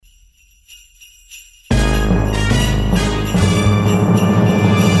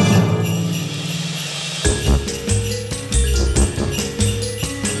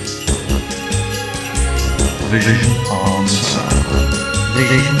Vision on Sound.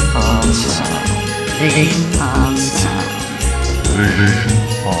 Vision on Sound. Vision on Sound. Vision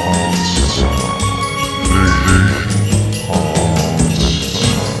on Sound. Vision on Sound.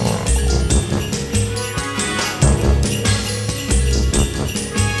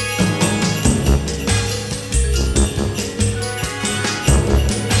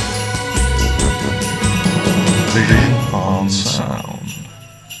 Vision on Sound.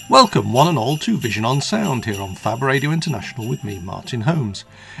 Welcome one and all to Vision on Sound here on Fab Radio International with me, Martin Holmes.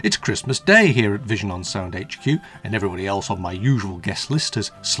 It's Christmas Day here at Vision on Sound HQ, and everybody else on my usual guest list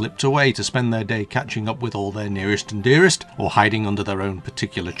has slipped away to spend their day catching up with all their nearest and dearest, or hiding under their own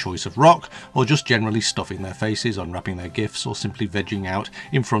particular choice of rock, or just generally stuffing their faces, unwrapping their gifts, or simply vegging out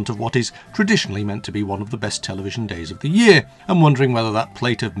in front of what is traditionally meant to be one of the best television days of the year, and wondering whether that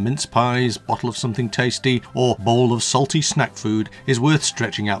plate of mince pies, bottle of something tasty, or bowl of salty snack food is worth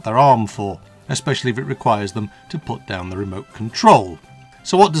stretching out their arm for, especially if it requires them to put down the remote control.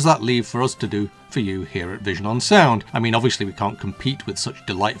 So what does that leave for us to do for you here at Vision on Sound? I mean, obviously we can't compete with such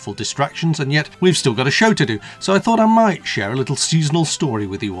delightful distractions, and yet we've still got a show to do, so I thought I might share a little seasonal story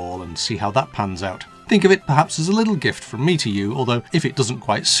with you all and see how that pans out. Think of it perhaps as a little gift from me to you, although if it doesn't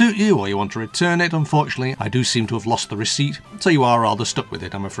quite suit you or you want to return it, unfortunately I do seem to have lost the receipt, so you are rather stuck with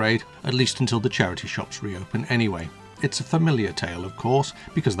it, I'm afraid, at least until the charity shops reopen anyway. It's a familiar tale, of course,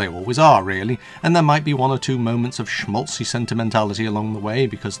 because they always are, really, and there might be one or two moments of schmaltzy sentimentality along the way,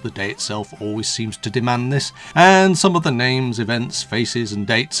 because the day itself always seems to demand this, and some of the names, events, faces and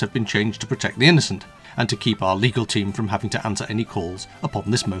dates have been changed to protect the innocent, and to keep our legal team from having to answer any calls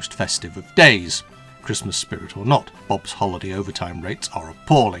upon this most festive of days. Christmas spirit or not, Bob's holiday overtime rates are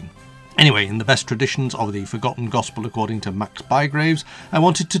appalling. Anyway, in the best traditions of the Forgotten Gospel according to Max Bygraves, I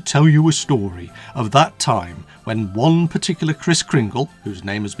wanted to tell you a story of that time when one particular Kris Kringle, whose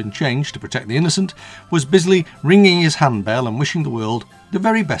name has been changed to protect the innocent, was busily ringing his handbell and wishing the world the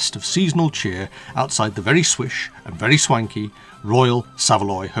very best of seasonal cheer outside the very swish and very swanky Royal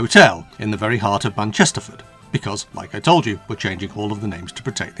Savoy Hotel in the very heart of Manchesterford, because, like I told you, we're changing all of the names to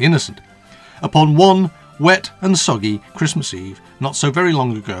protect the innocent. Upon one wet and soggy Christmas Eve, not so very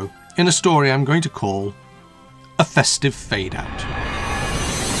long ago, in a story I'm going to call A Festive Fadeout.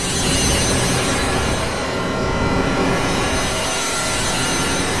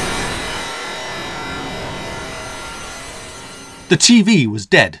 The TV was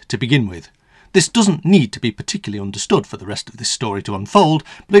dead to begin with. This doesn't need to be particularly understood for the rest of this story to unfold,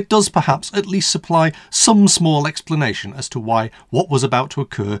 but it does perhaps at least supply some small explanation as to why what was about to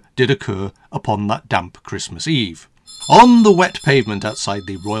occur did occur upon that damp Christmas Eve. On the wet pavement outside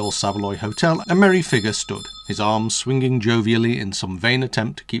the Royal Savoy Hotel, a merry figure stood, his arms swinging jovially in some vain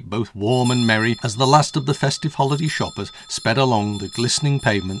attempt to keep both warm and merry as the last of the festive holiday shoppers sped along the glistening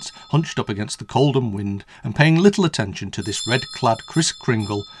pavements, hunched up against the cold and wind, and paying little attention to this red-clad Kris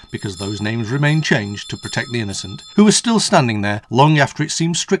Kringle, because those names remained changed to protect the innocent, who was still standing there long after it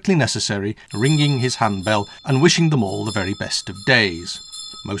seemed strictly necessary, ringing his handbell and wishing them all the very best of days.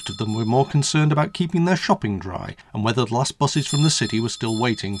 Most of them were more concerned about keeping their shopping dry, and whether the last buses from the city were still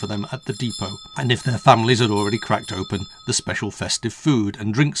waiting for them at the depot, and if their families had already cracked open the special festive food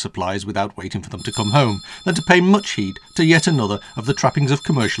and drink supplies without waiting for them to come home, than to pay much heed to yet another of the trappings of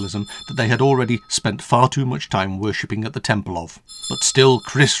commercialism that they had already spent far too much time worshipping at the temple of. But still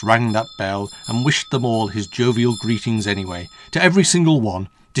Kris rang that bell and wished them all his jovial greetings anyway, to every single one,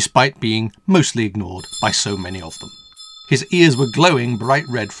 despite being mostly ignored by so many of them. His ears were glowing bright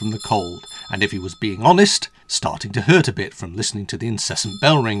red from the cold, and if he was being honest, starting to hurt a bit from listening to the incessant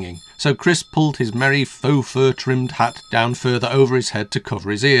bell ringing. So Kris pulled his merry faux fur-trimmed hat down further over his head to cover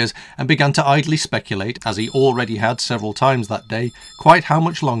his ears, and began to idly speculate, as he already had several times that day, quite how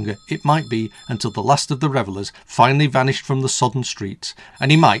much longer it might be until the last of the revellers finally vanished from the sodden streets,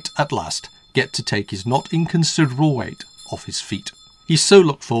 and he might, at last, get to take his not inconsiderable weight off his feet. He so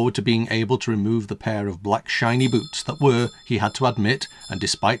looked forward to being able to remove the pair of black shiny boots that were, he had to admit, and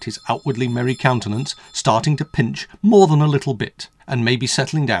despite his outwardly merry countenance, starting to pinch more than a little bit, and maybe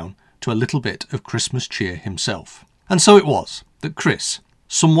settling down to a little bit of Christmas cheer himself. And so it was that Kris,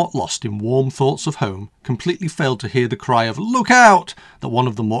 somewhat lost in warm thoughts of home, completely failed to hear the cry of "Look out!" that one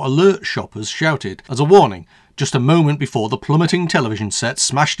of the more alert shoppers shouted as a warning, just a moment before the plummeting television set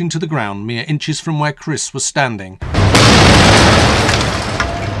smashed into the ground mere inches from where Kris was standing,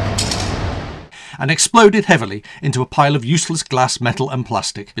 and exploded heavily into a pile of useless glass, metal and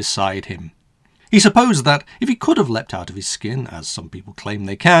plastic beside him. He supposed that if he could have leapt out of his skin, as some people claim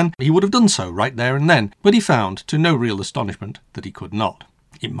they can, he would have done so right there and then, but he found, to no real astonishment, that he could not.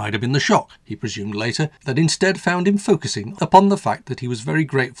 It might have been the shock, he presumed later, that instead found him focusing upon the fact that he was very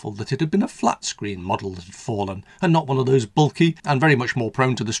grateful that it had been a flat-screen model that had fallen, and not one of those bulky, and very much more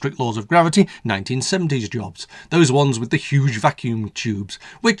prone to the strict laws of gravity, 1970s jobs, those ones with the huge vacuum tubes,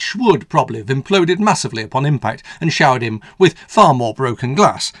 which would probably have imploded massively upon impact and showered him with far more broken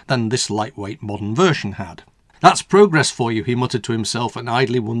glass than this lightweight modern version had. That's progress for you, he muttered to himself, and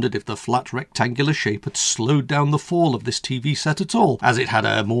idly wondered if the flat rectangular shape had slowed down the fall of this TV set at all, as it had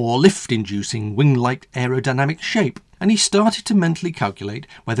a more lift-inducing, wing-like aerodynamic shape, and he started to mentally calculate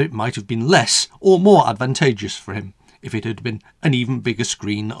whether it might have been less or more advantageous for him if it had been an even bigger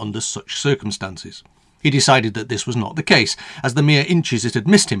screen under such circumstances. He decided that this was not the case, as the mere inches it had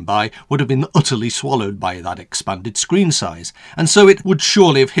missed him by would have been utterly swallowed by that expanded screen size, and so it would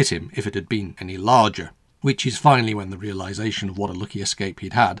surely have hit him if it had been any larger. Which is finally when the realisation of what a lucky escape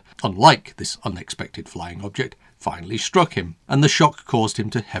he'd had, unlike this unexpected flying object, finally struck him, and the shock caused him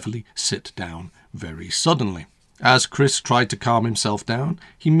to heavily sit down very suddenly. As Chris tried to calm himself down,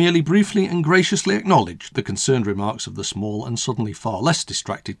 he merely briefly and graciously acknowledged the concerned remarks of the small and suddenly far less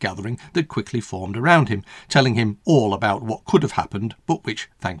distracted gathering that quickly formed around him, telling him all about what could have happened, but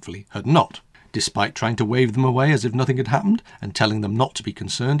which, thankfully, had not. Despite trying to wave them away as if nothing had happened, and telling them not to be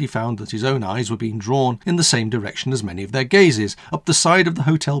concerned, he found that his own eyes were being drawn in the same direction as many of their gazes, up the side of the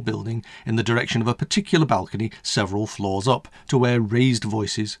hotel building, in the direction of a particular balcony several floors up, to where raised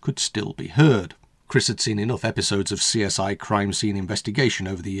voices could still be heard. Chris had seen enough episodes of CSI crime scene investigation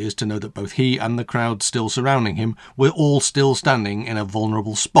over the years to know that both he and the crowd still surrounding him were all still standing in a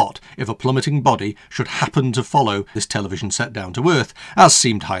vulnerable spot if a plummeting body should happen to follow this television set down to earth, as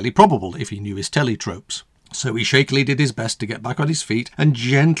seemed highly probable if he knew his teletropes. So he shakily did his best to get back on his feet and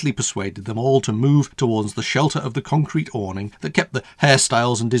gently persuaded them all to move towards the shelter of the concrete awning that kept the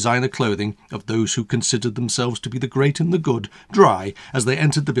hairstyles and designer clothing of those who considered themselves to be the great and the good dry as they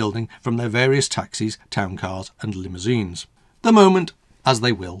entered the building from their various taxis, town cars and limousines. The moment, as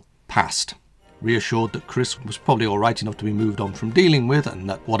they will, passed. Reassured that Chris was probably all right enough to be moved on from dealing with, and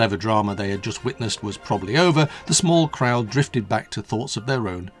that whatever drama they had just witnessed was probably over, the small crowd drifted back to thoughts of their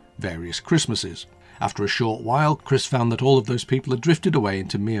own various Christmases. After a short while, Chris found that all of those people had drifted away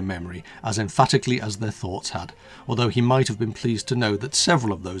into mere memory, as emphatically as their thoughts had, although he might have been pleased to know that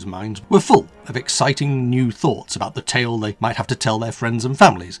several of those minds were full of exciting new thoughts about the tale they might have to tell their friends and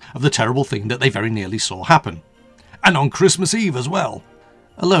families of the terrible thing that they very nearly saw happen. And on Christmas Eve as well.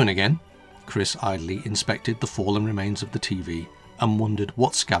 Alone again, Chris idly inspected the fallen remains of the TV and wondered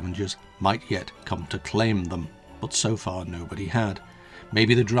what scavengers might yet come to claim them, but so far nobody had.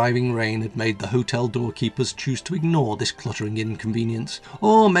 Maybe the driving rain had made the hotel doorkeepers choose to ignore this cluttering inconvenience,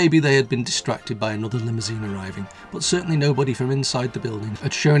 or maybe they had been distracted by another limousine arriving, but certainly nobody from inside the building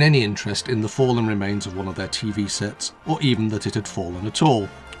had shown any interest in the fallen remains of one of their TV sets, or even that it had fallen at all,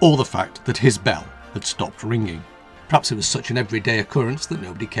 or the fact that his bell had stopped ringing. Perhaps it was such an everyday occurrence that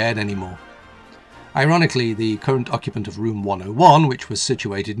nobody cared anymore. Ironically, the current occupant of room 101, which was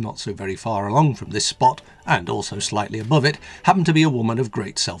situated not so very far along from this spot, and also slightly above it, happened to be a woman of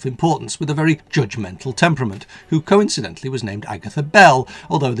great self-importance with a very judgmental temperament, who coincidentally was named Agatha Bell,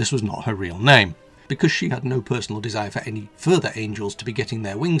 although this was not her real name. Because she had no personal desire for any further angels to be getting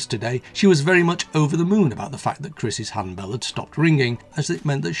their wings today, she was very much over the moon about the fact that Chris's handbell had stopped ringing, as it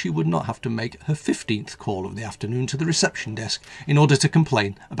meant that she would not have to make her 15th call of the afternoon to the reception desk in order to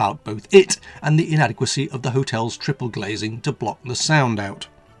complain about both it and the inadequacy of the hotel's triple glazing to block the sound out.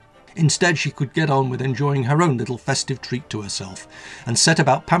 Instead, she could get on with enjoying her own little festive treat to herself, and set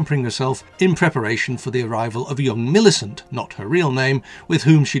about pampering herself in preparation for the arrival of young Millicent, not her real name, with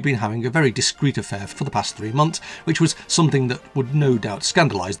whom she'd been having a very discreet affair for the past 3 months, which was something that would no doubt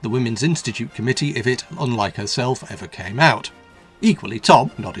scandalise the Women's Institute Committee if it, unlike herself, ever came out. Equally,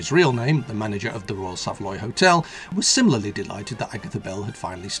 Tom, not his real name, the manager of the Royal Savoy Hotel, was similarly delighted that Agatha Bell had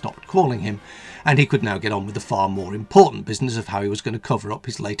finally stopped calling him, and he could now get on with the far more important business of how he was going to cover up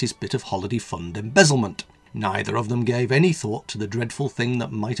his latest bit of holiday fund embezzlement. Neither of them gave any thought to the dreadful thing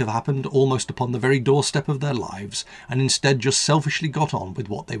that might have happened almost upon the very doorstep of their lives, and instead just selfishly got on with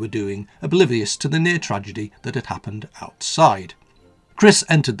what they were doing, oblivious to the near tragedy that had happened outside. Chris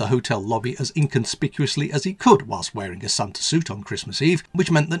entered the hotel lobby as inconspicuously as he could whilst wearing a Santa suit on Christmas Eve, which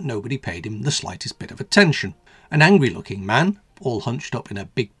meant that nobody paid him the slightest bit of attention. An angry-looking man, all hunched up in a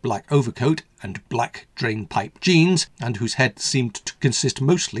big black overcoat and black drainpipe jeans, and whose head seemed to consist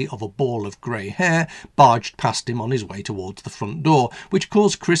mostly of a ball of grey hair, barged past him on his way towards the front door, which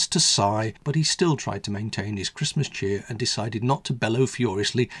caused Chris to sigh, but he still tried to maintain his Christmas cheer and decided not to bellow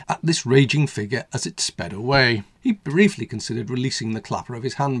furiously at this raging figure as it sped away. He briefly considered releasing the clapper of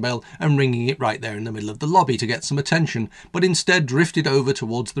his handbell and ringing it right there in the middle of the lobby to get some attention, but instead drifted over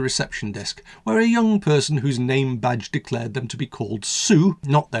towards the reception desk, where a young person whose name badge declared them to be called Sue,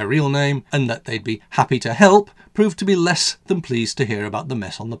 not their real name, and that they'd be happy to help, proved to be less than pleased to hear about the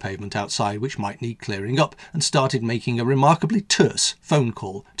mess on the pavement outside, which might need clearing up, and started making a remarkably terse phone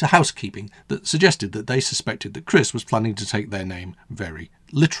call to housekeeping that suggested that they suspected that Chris was planning to take their name very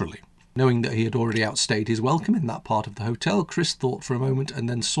literally. Knowing that he had already outstayed his welcome in that part of the hotel, Chris thought for a moment and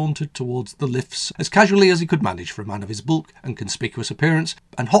then sauntered towards the lifts as casually as he could manage for a man of his bulk and conspicuous appearance,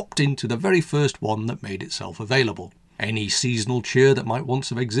 and hopped into the very first one that made itself available. Any seasonal cheer that might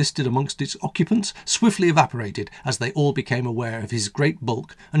once have existed amongst its occupants swiftly evaporated as they all became aware of his great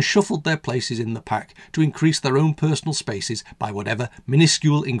bulk and shuffled their places in the pack to increase their own personal spaces by whatever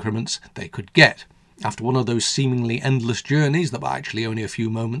minuscule increments they could get. After one of those seemingly endless journeys that were actually only a few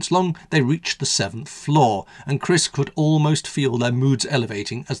moments long, they reached the 7th floor, and Chris could almost feel their moods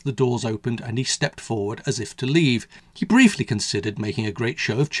elevating as the doors opened and he stepped forward as if to leave. He briefly considered making a great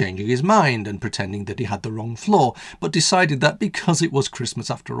show of changing his mind and pretending that he had the wrong floor, but decided that because it was Christmas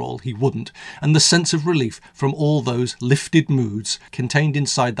after all, he wouldn't, and the sense of relief from all those lifted moods contained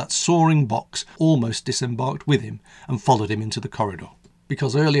inside that soaring box almost disembarked with him and followed him into the corridor.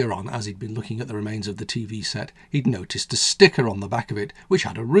 Because earlier on, as he'd been looking at the remains of the TV set, he'd noticed a sticker on the back of it which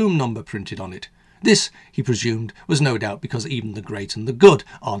had a room number printed on it. This, he presumed, was no doubt because even the great and the good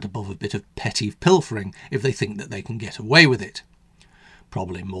aren't above a bit of petty pilfering if they think that they can get away with it.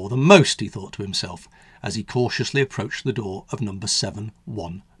 Probably more than most, he thought to himself, as he cautiously approached the door of number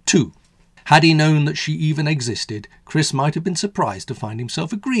 712. Had he known that she even existed, Chris might have been surprised to find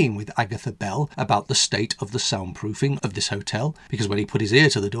himself agreeing with Agatha Bell about the state of the soundproofing of this hotel, because when he put his ear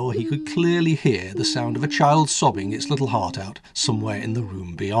to the door he could clearly hear the sound of a child sobbing its little heart out somewhere in the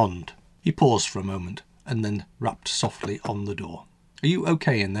room beyond. He paused for a moment and then rapped softly on the door. "Are you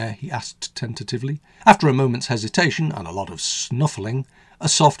okay in there?" he asked tentatively. After a moment's hesitation and a lot of snuffling, a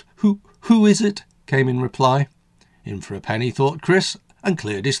soft Who is it?" came in reply. In for a penny, thought Chris, and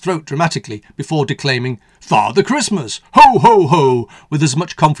cleared his throat dramatically before declaiming, "Father Christmas! Ho, ho, ho!" with as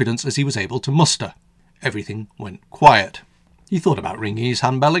much confidence as he was able to muster. Everything went quiet. He thought about ringing his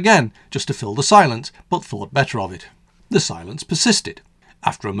handbell again, just to fill the silence, but thought better of it. The silence persisted.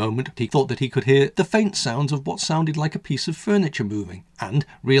 After a moment, he thought that he could hear the faint sounds of what sounded like a piece of furniture moving, and,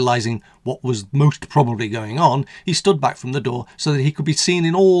 realising what was most probably going on, he stood back from the door so that he could be seen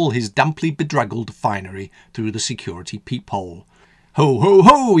in all his damply bedraggled finery through the security peephole. "Ho, ho,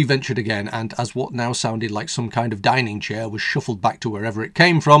 ho," he ventured again, and as what now sounded like some kind of dining chair was shuffled back to wherever it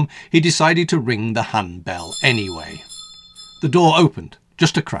came from, he decided to ring the handbell anyway. The door opened,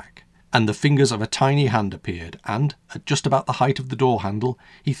 just a crack, and the fingers of a tiny hand appeared, and, at just about the height of the door handle,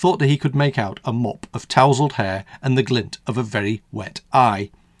 he thought that he could make out a mop of tousled hair and the glint of a very wet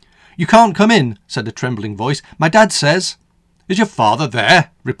eye. "You can't come in," said a trembling voice. "My dad says—" "Is your father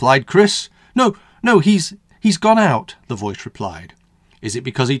there?" replied Chris. No, he's gone out," the voice replied. "Is it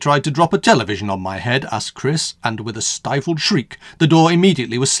because he tried to drop a television on my head?" asked Chris, and with a stifled shriek, the door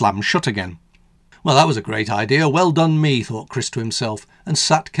immediately was slammed shut again. Well, that was a great idea. Well done me, thought Chris to himself, and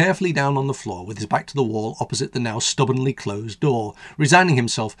sat carefully down on the floor with his back to the wall opposite the now stubbornly closed door, resigning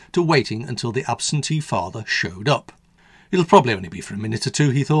himself to waiting until the absentee father showed up. It'll probably only be for a minute or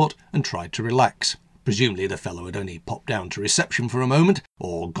two, he thought, and tried to relax. Presumably the fellow had only popped down to reception for a moment,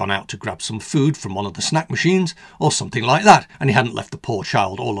 or gone out to grab some food from one of the snack machines, or something like that, and he hadn't left the poor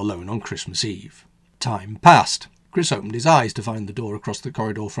child all alone on Christmas Eve. Time passed. Chris opened his eyes to find the door across the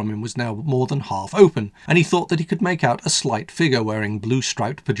corridor from him was now more than half open, and he thought that he could make out a slight figure wearing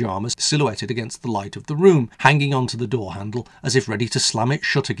blue-striped pyjamas silhouetted against the light of the room, hanging onto the door handle as if ready to slam it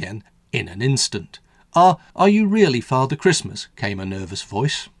shut again in an instant. Are you really Father Christmas?" came a nervous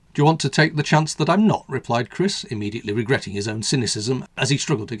voice. "Do you want to take the chance that I'm not?" replied Chris, immediately regretting his own cynicism as he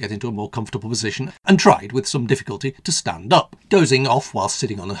struggled to get into a more comfortable position and tried, with some difficulty, to stand up. Dozing off while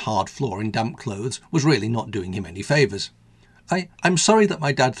sitting on a hard floor in damp clothes was really not doing him any favours. I'm sorry that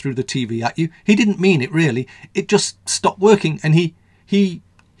my dad threw the TV at you. He didn't mean it, really. It just stopped working, and he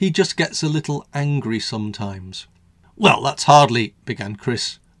just gets a little angry sometimes." "Well, that's hardly—" began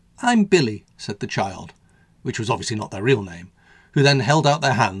Chris. "I'm Billy," said the child, which was obviously not their real name, who then held out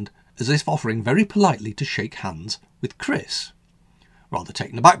their hand as if offering very politely to shake hands with Chris. Rather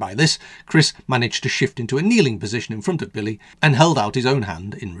taken aback by this, Chris managed to shift into a kneeling position in front of Billy and held out his own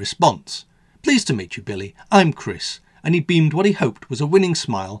hand in response. "Pleased to meet you, Billy. I'm Chris," and he beamed what he hoped was a winning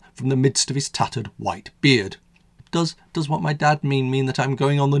smile from the midst of his tattered white beard. Does what my dad mean that I'm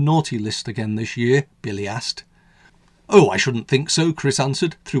going on the naughty list again this year?" Billy asked. "Oh, I shouldn't think so," Chris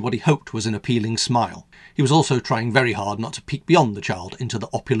answered, through what he hoped was an appealing smile. He was also trying very hard not to peek beyond the child into the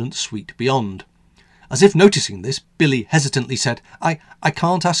opulent suite beyond. As if noticing this, Billy hesitantly said, I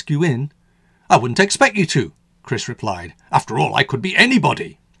can't ask you in." "I wouldn't expect you to," Chris replied. "After all, I could be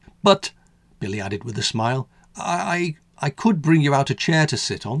anybody." "But," Billy added with a smile, I could bring you out a chair to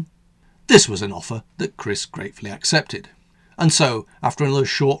sit on." This was an offer that Chris gratefully accepted. And so, after another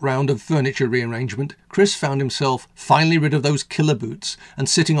short round of furniture rearrangement, Chris found himself finally rid of those killer boots and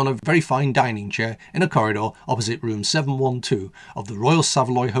sitting on a very fine dining chair in a corridor opposite room 712 of the Royal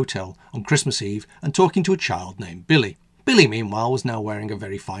Savoy Hotel on Christmas Eve and talking to a child named Billy. Billy, meanwhile, was now wearing a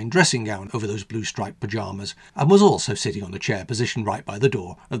very fine dressing gown over those blue-striped pyjamas and was also sitting on a chair positioned right by the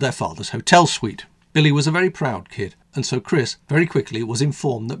door of their father's hotel suite. Billy was a very proud kid, and so Chris very quickly was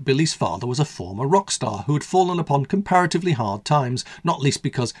informed that Billy's father was a former rock star who had fallen upon comparatively hard times, not least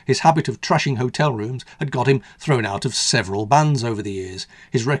because his habit of trashing hotel rooms had got him thrown out of several bands over the years.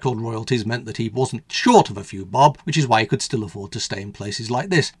 His record royalties meant that he wasn't short of a few bob, which is why he could still afford to stay in places like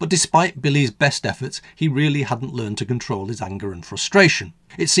this. But despite Billy's best efforts, he really hadn't learned to control his anger and frustration.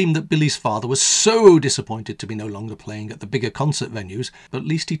 It seemed that Billy's father was so disappointed to be no longer playing at the bigger concert venues, but at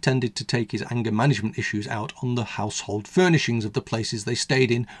least he tended to take his anger management issues out on the household furnishings of the places they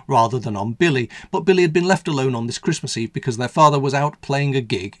stayed in rather than on Billy. But Billy had been left alone on this Christmas Eve because their father was out playing a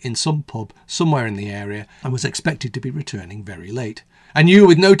gig in some pub somewhere in the area and was expected to be returning very late. "And you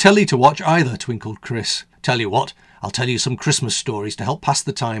with no telly to watch either," twinkled Chris. "Tell you what, I'll tell you some Christmas stories to help pass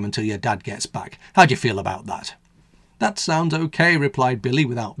the time until your dad gets back. How do you feel about that?" "That sounds okay," replied Billy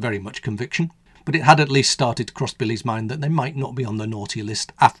without very much conviction. But it had at least started to cross Billy's mind that they might not be on the naughty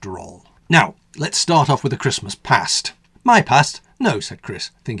list after all. Now, let's start off with a Christmas past. "My past? No," said Chris,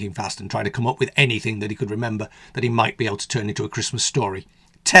 thinking fast and trying to come up with anything that he could remember that he might be able to turn into a Christmas story.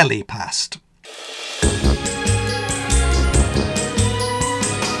 "Telly past."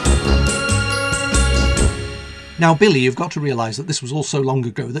 Now, Billy, you've got to realise that this was all so long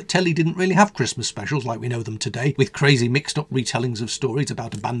ago that telly didn't really have Christmas specials like we know them today, with crazy mixed-up retellings of stories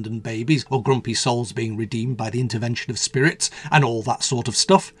about abandoned babies or grumpy souls being redeemed by the intervention of spirits and all that sort of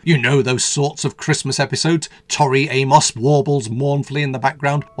stuff. You know those sorts of Christmas episodes. Tori Amos warbles mournfully in the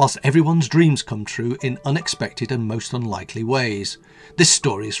background, whilst everyone's dreams come true in unexpected and most unlikely ways. This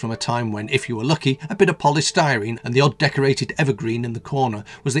story is from a time when, if you were lucky, a bit of polystyrene and the odd decorated evergreen in the corner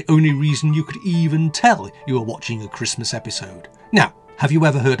was the only reason you could even tell you were watching a Christmas episode. Now, have you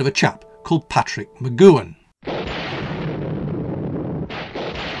ever heard of a chap called Patrick McGowan?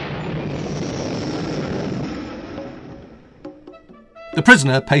 The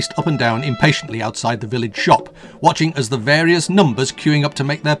prisoner paced up and down impatiently outside the village shop, watching as the various numbers queuing up to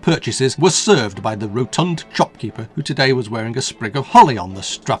make their purchases were served by the rotund shopkeeper, who today was wearing a sprig of holly on the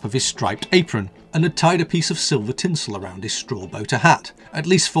strap of his striped apron and had tied a piece of silver tinsel around his straw boater hat. At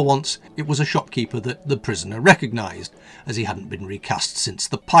least for once, it was a shopkeeper that the prisoner recognised, as he hadn't been recast since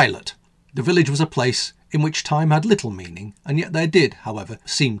the pilot. The village was a place in which time had little meaning, and yet there did, however,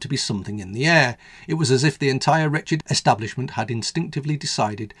 seem to be something in the air. It was as if the entire wretched establishment had instinctively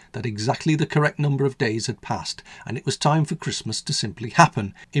decided that exactly the correct number of days had passed, and it was time for Christmas to simply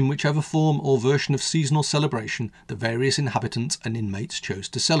happen, in whichever form or version of seasonal celebration the various inhabitants and inmates chose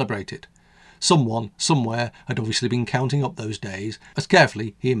to celebrate it. Someone, somewhere, had obviously been counting up those days, as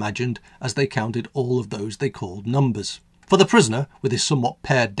carefully, he imagined, as they counted all of those they called numbers. For the prisoner, with his somewhat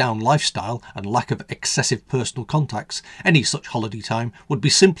pared-down lifestyle and lack of excessive personal contacts, any such holiday time would be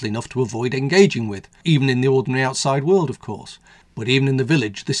simple enough to avoid engaging with, even in the ordinary outside world, of course. But even in the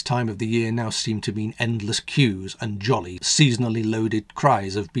village, this time of the year now seemed to mean endless queues and jolly, seasonally loaded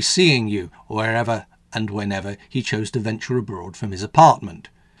cries of "be seeing you," wherever and whenever he chose to venture abroad from his apartment.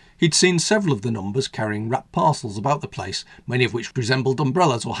 He'd seen several of the numbers carrying wrapped parcels about the place, many of which resembled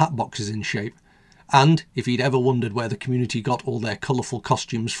umbrellas or hat boxes in shape. And, if he'd ever wondered where the community got all their colourful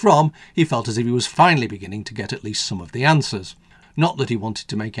costumes from, he felt as if he was finally beginning to get at least some of the answers. Not that he wanted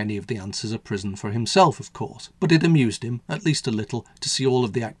to make any of the answers a prison for himself, of course, but it amused him, at least a little, to see all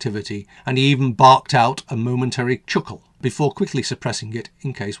of the activity, and he even barked out a momentary chuckle, before quickly suppressing it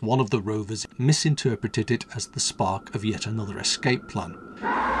in case one of the rovers misinterpreted it as the spark of yet another escape plan.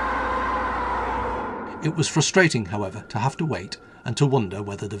 It was frustrating, however, to have to wait and to wonder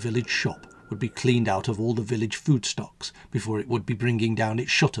whether the village shop would be cleaned out of all the village food stocks before it would be bringing down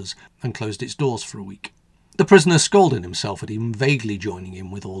its shutters and closed its doors for a week. The prisoner scolded himself at even vaguely joining in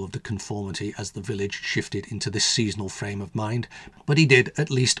with all of the conformity as the village shifted into this seasonal frame of mind, but he did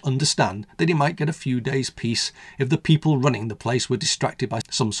at least understand that he might get a few days' peace if the people running the place were distracted by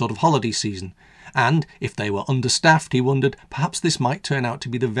some sort of holiday season, and if they were understaffed, he wondered perhaps this might turn out to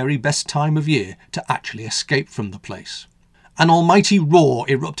be the very best time of year to actually escape from the place. An almighty roar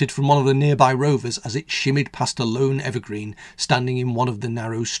erupted from one of the nearby rovers as it shimmied past a lone evergreen standing in one of the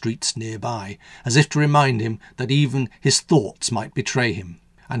narrow streets nearby, as if to remind him that even his thoughts might betray him.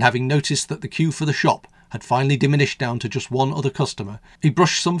 And having noticed that the queue for the shop had finally diminished down to just one other customer, he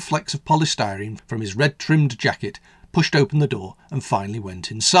brushed some flecks of polystyrene from his red-trimmed jacket, pushed open the door, and finally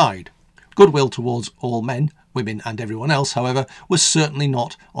went inside. Goodwill towards all men, women and everyone else, however, was certainly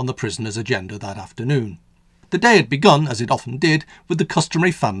not on the prisoner's agenda that afternoon. The day had begun, as it often did, with the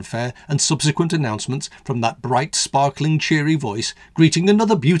customary fanfare and subsequent announcements from that bright, sparkling, cheery voice greeting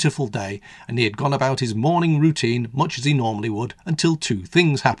another beautiful day, and he had gone about his morning routine much as he normally would until two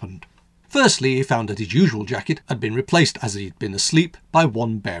things happened. Firstly, he found that his usual jacket had been replaced as he had been asleep by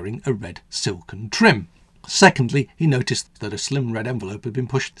one bearing a red silken trim. Secondly, he noticed that a slim red envelope had been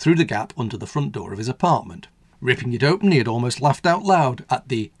pushed through the gap under the front door of his apartment. Ripping it open, he had almost laughed out loud at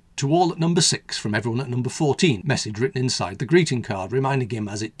the "To all at number 6 from everyone at number 14" message written inside the greeting card, reminding him,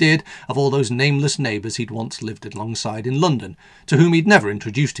 as it did, of all those nameless neighbours he'd once lived alongside in London, to whom he'd never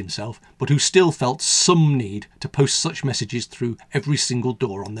introduced himself, but who still felt some need to post such messages through every single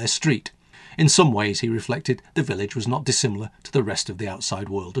door on their street. In some ways, he reflected, the village was not dissimilar to the rest of the outside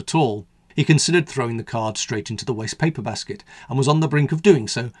world at all. He considered throwing the card straight into the waste paper basket, and was on the brink of doing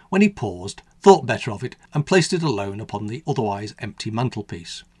so when he paused, thought better of it, and placed it alone upon the otherwise empty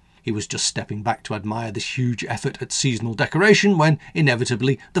mantelpiece. He was just stepping back to admire this huge effort at seasonal decoration when,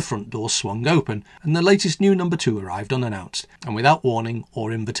 inevitably, the front door swung open, and the latest new number 2 arrived unannounced, and without warning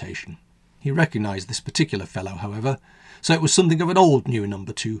or invitation. He recognised this particular fellow, however, so it was something of an old new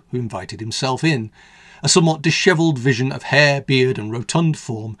number 2 who invited himself in, a somewhat dishevelled vision of hair, beard and rotund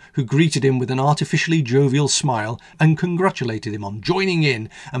form, who greeted him with an artificially jovial smile and congratulated him on joining in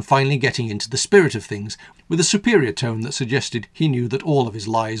and finally getting into the spirit of things, with a superior tone that suggested he knew that all of his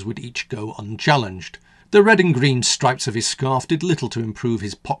lies would each go unchallenged. The red and green stripes of his scarf did little to improve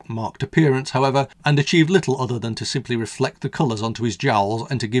his pock-marked appearance, however, and achieved little other than to simply reflect the colours onto his jowls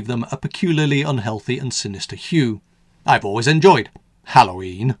and to give them a peculiarly unhealthy and sinister hue. "I've always enjoyed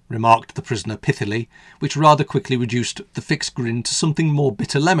Halloween," remarked the prisoner pithily, which rather quickly reduced the fixed grin to something more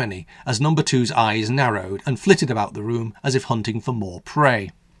bitter lemony, as number 2's eyes narrowed and flitted about the room as if hunting for more prey.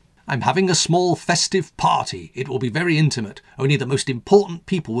 "I'm having a small festive party. It will be very intimate. Only the most important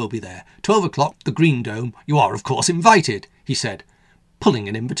people will be there. 12 o'clock, the Green Dome. You are, of course, invited," he said, pulling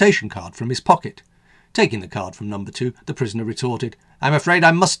an invitation card from his pocket. Taking the card from number 2, the prisoner retorted, "I'm afraid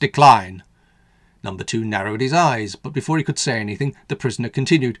I must decline." Number 2 narrowed his eyes, but before he could say anything, the prisoner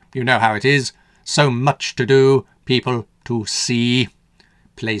continued, "You know how it is. So much to do, people to see,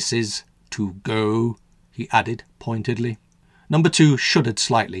 places to go," he added pointedly. Number 2 shuddered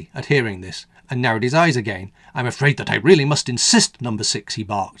slightly at hearing this, and narrowed his eyes again. "I'm afraid that I really must insist, number 6, he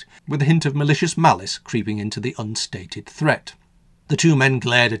barked, with a hint of malicious malice creeping into the unstated threat. The two men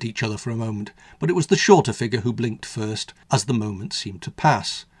glared at each other for a moment, but it was the shorter figure who blinked first, as the moment seemed to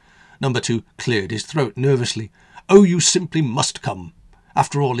pass. Number 2 cleared his throat nervously. "Oh, you simply must come.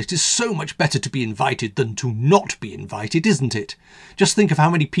 After all, it is so much better to be invited than to not be invited, isn't it? Just think of how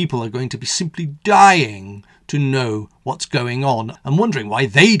many people are going to be simply dying to know what's going on and wondering why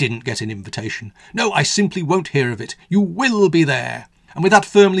they didn't get an invitation. No, I simply won't hear of it. You will be there." And with that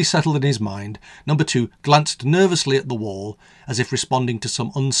firmly settled in his mind, number 2 glanced nervously at the wall, as if responding to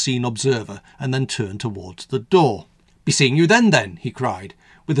some unseen observer, and then turned towards the door. "Be seeing you then," he cried,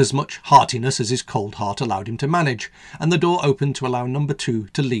 with as much heartiness as his cold heart allowed him to manage, and the door opened to allow number 2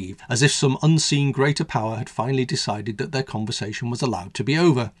 to leave, as if some unseen greater power had finally decided that their conversation was allowed to be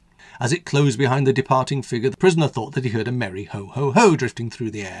over. As it closed behind the departing figure, the prisoner thought that he heard a merry ho-ho-ho drifting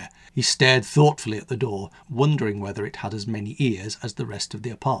through the air. He stared thoughtfully at the door, wondering whether it had as many ears as the rest of the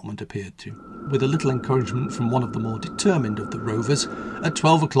apartment appeared to. With a little encouragement from one of the more determined of the rovers, at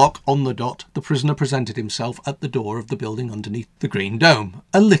 12 o'clock on the dot, the prisoner presented himself at the door of the building underneath the Green Dome,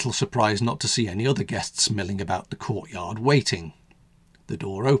 a little surprised not to see any other guests milling about the courtyard waiting. The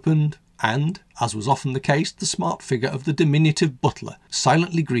door opened, and, as was often the case, the smart figure of the diminutive butler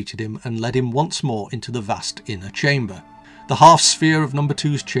silently greeted him and led him once more into the vast inner chamber. The half-sphere of number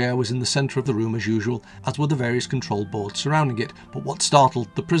 2's chair was in the centre of the room as usual, as were the various control boards surrounding it, but what startled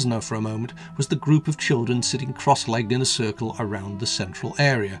the prisoner for a moment was the group of children sitting cross-legged in a circle around the central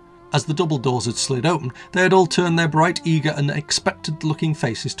area. As the double doors had slid open, they had all turned their bright, eager and expectant-looking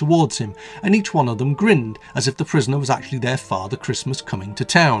faces towards him, and each one of them grinned as if the prisoner was actually their Father Christmas coming to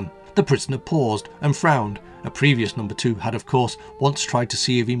town. The prisoner paused and frowned. A previous number 2 had, of course, once tried to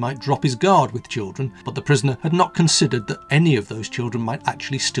see if he might drop his guard with children, but the prisoner had not considered that any of those children might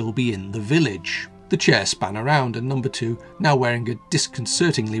actually still be in the village. The chair span around, and number 2, now wearing a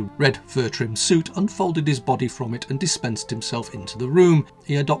disconcertingly red fur-trimmed suit, unfolded his body from it and dispensed himself into the room.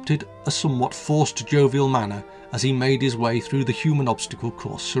 He adopted a somewhat forced jovial manner as he made his way through the human obstacle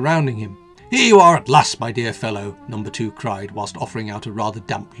course surrounding him. "Here you are at last, my dear fellow," number 2 cried, whilst offering out a rather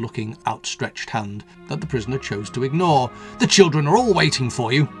damp-looking outstretched hand that the prisoner chose to ignore. "The children are all waiting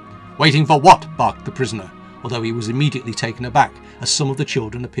for you." "Waiting for what?" barked the prisoner, although he was immediately taken aback as some of the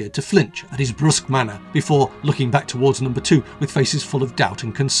children appeared to flinch at his brusque manner before looking back towards number 2 with faces full of doubt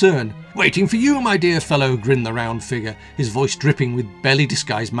and concern. "Waiting for you, my dear fellow," grinned the round figure, his voice dripping with barely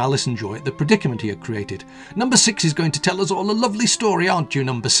disguised malice and joy at the predicament he had created. "Number 6 is going to tell us all a lovely story, aren't you,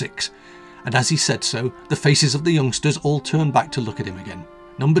 number 6? And as he said so, the faces of the youngsters all turned back to look at him again.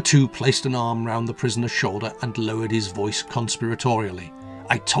 Number 2 placed an arm round the prisoner's shoulder and lowered his voice conspiratorially.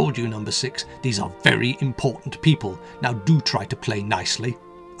 "I told you, number 6, these are very important people. Now do try to play nicely."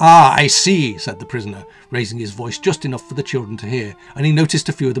 "Ah, I see," said the prisoner, raising his voice just enough for the children to hear, and he noticed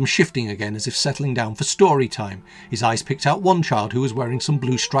a few of them shifting again as if settling down for story time. His eyes picked out one child who was wearing some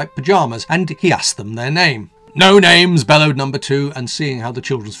blue-striped pyjamas, and he asked them their name. "No names," bellowed number 2, and seeing how the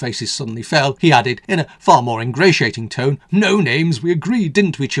children's faces suddenly fell, he added, in a far more ingratiating tone, "No names, we agreed,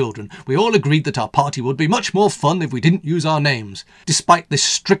 didn't we, children? We all agreed that our party would be much more fun if we didn't use our names." Despite this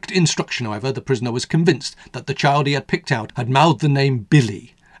strict instruction, however, the prisoner was convinced that the child he had picked out had mouthed the name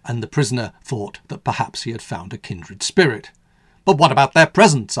Billy, and the prisoner thought that perhaps he had found a kindred spirit. "But what about their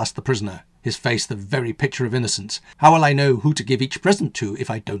presents?" asked the prisoner, his face the very picture of innocence. "How will I know who to give each present to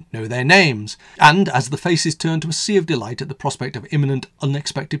if I don't know their names?" And as the faces turned to a sea of delight at the prospect of imminent,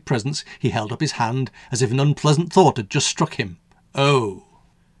 unexpected presents, he held up his hand as if an unpleasant thought had just struck him. Oh.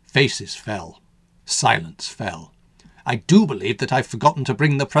 Faces fell. Silence fell. "I do believe that I've forgotten to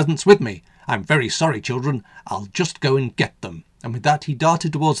bring the presents with me. I'm very sorry, children. I'll just go and get them." And with that he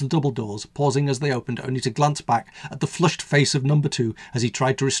darted towards the double doors, pausing as they opened only to glance back at the flushed face of number 2 as he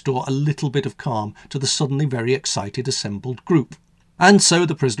tried to restore a little bit of calm to the suddenly very excited assembled group. And so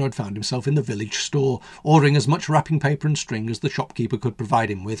the prisoner had found himself in the village store, ordering as much wrapping paper and string as the shopkeeper could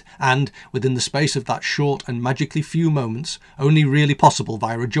provide him with, and, within the space of that short and magically few moments, only really possible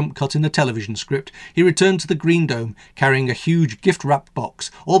via a jump cut in a television script, he returned to the Green Dome, carrying a huge gift-wrapped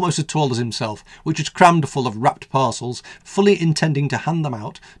box, almost as tall as himself, which was crammed full of wrapped parcels, fully intending to hand them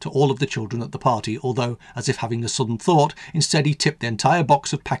out to all of the children at the party, although, as if having a sudden thought, instead he tipped the entire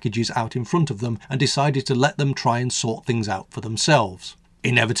box of packages out in front of them and decided to let them try and sort things out for themselves.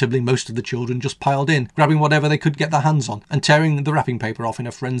 Inevitably, most of the children just piled in, grabbing whatever they could get their hands on, and tearing the wrapping paper off in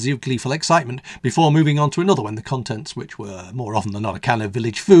a frenzy of gleeful excitement, before moving on to another when the contents, which were more often than not a can of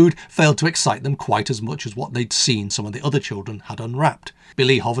village food, failed to excite them quite as much as what they'd seen some of the other children had unwrapped.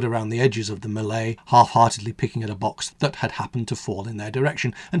 Billy hovered around the edges of the melee, half-heartedly picking at a box that had happened to fall in their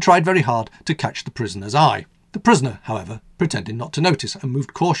direction, and tried very hard to catch the prisoner's eye. The prisoner, however, pretended not to notice and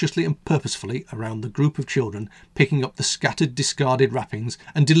moved cautiously and purposefully around the group of children, picking up the scattered discarded wrappings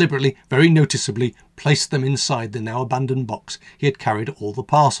and deliberately, very noticeably, placed them inside the now abandoned box he had carried all the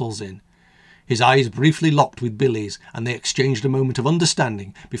parcels in. His eyes briefly locked with Billy's, and they exchanged a moment of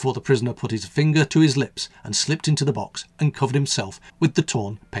understanding before the prisoner put his finger to his lips and slipped into the box and covered himself with the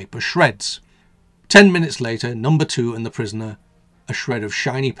torn paper shreds. 10 minutes later, number 2 and the prisoner, a shred of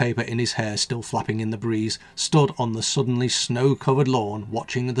shiny paper in his hair still flapping in the breeze, stood on the suddenly snow-covered lawn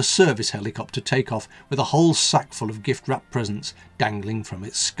watching the service helicopter take off with a whole sack full of gift-wrapped presents dangling from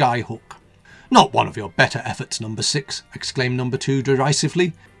its sky-hook. "Not one of your better efforts, number 6, exclaimed number 2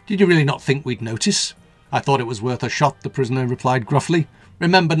 derisively. "Did you really not think we'd notice?" "I thought it was worth a shot," the prisoner replied gruffly.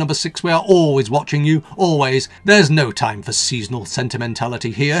 "Remember, number 6, we are always watching you, always. There's no time for seasonal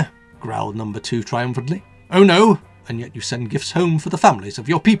sentimentality here," growled number 2 triumphantly. "Oh no? And yet you send gifts home for the families of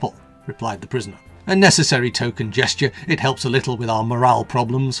your people," replied the prisoner. "A necessary token gesture. It helps a little with our morale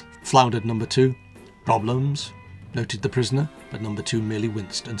problems," floundered number 2. "Problems?" noted the prisoner, but number 2 merely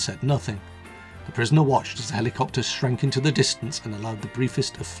winced and said nothing. The prisoner watched as the helicopter shrank into the distance and allowed the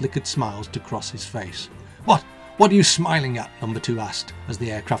briefest of flickered smiles to cross his face. What are you smiling at?" number 2 asked, as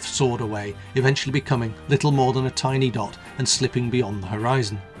the aircraft soared away, eventually becoming little more than a tiny dot and slipping beyond the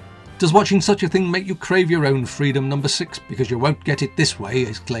horizon. "Does watching such a thing make you crave your own freedom, number 6, because you won't get it this way?"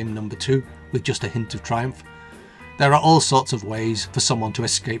 exclaimed number 2, with just a hint of triumph. "There are all sorts of ways for someone to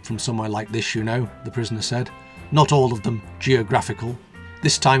escape from somewhere like this, you know," the prisoner said. "Not all of them geographical."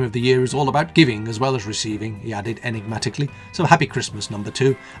 This time of the year is all about giving as well as receiving, he added enigmatically. So happy Christmas, number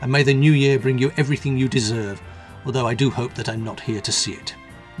 2, and may the new year bring you everything you deserve, although I do hope that I'm not here to see it.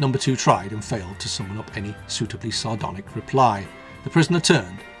 Number 2 tried and failed to summon up any suitably sardonic reply. The prisoner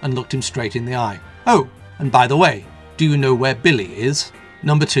turned and looked him straight in the eye. Oh, and by the way, do you know where Billy is?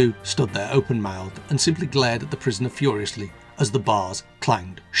 Number 2 stood there open-mouthed and simply glared at the prisoner furiously as the bars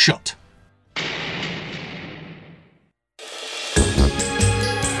clanged shut.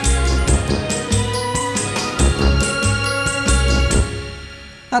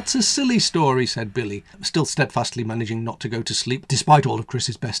 That's a silly story, said Billy, still steadfastly managing not to go to sleep despite all of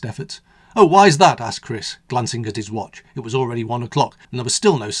Chris's best efforts. Oh, why's that? Asked Chris, glancing at his watch. It was already 1 o'clock, and there was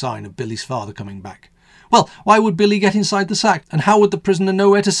still no sign of Billy's father coming back. Well, why would Billy get inside the sack? And how would the prisoner know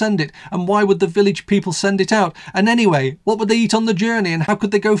where to send it? And why would the village people send it out? And anyway, what would they eat on the journey? And how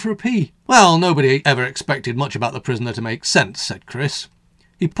could they go for a pee? Well, nobody ever expected much about the prisoner to make sense, said Chris.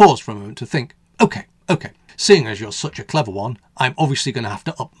 He paused for a moment to think. Okay. Seeing as you're such a clever one, I'm obviously going to have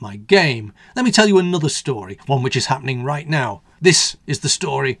to up my game. Let me tell you another story, one which is happening right now. This is the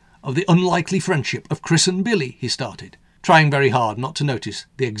story of the unlikely friendship of Chris and Billy, he started, trying very hard not to notice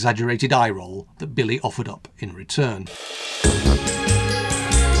the exaggerated eye roll that Billy offered up in return.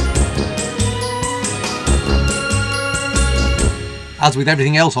 As with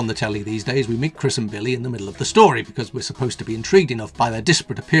everything else on the telly these days, we meet Chris and Billy in the middle of the story because we're supposed to be intrigued enough by their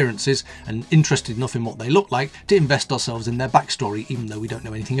disparate appearances and interested enough in what they look like to invest ourselves in their backstory, even though we don't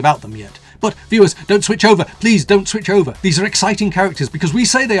know anything about them yet. But viewers, don't switch over. Please don't switch over. These are exciting characters because we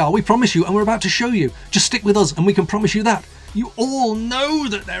say they are, we promise you, and we're about to show you. Just stick with us and we can promise you that. You all know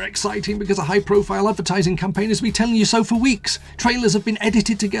that they're exciting because a high-profile advertising campaign has been telling you so for weeks. Trailers have been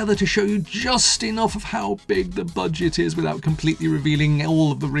edited together to show you just enough of how big the budget is without completely revealing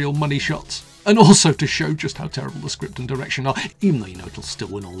all of the real money shots. And also to show just how terrible the script and direction are, even though you know it'll still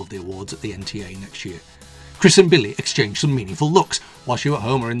win all of the awards at the NTA next year. Chris and Billy exchange some meaningful looks. Whilst you at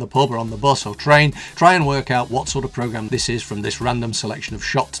home or in the pub or on the bus or train, try and work out what sort of programme this is from this random selection of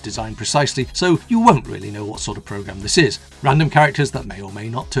shots designed precisely so you won't really know what sort of programme this is. Random characters that may or may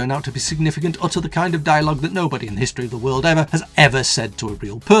not turn out to be significant utter the kind of dialogue that nobody in the history of the world has ever said to a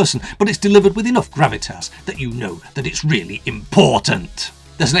real person, but it's delivered with enough gravitas that you know that it's really important.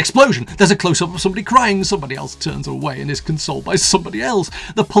 There's an explosion, there's a close-up of somebody crying, somebody else turns away and is consoled by somebody else.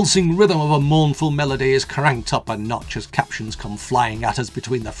 The pulsing rhythm of a mournful melody is cranked up a notch as captions come flying at us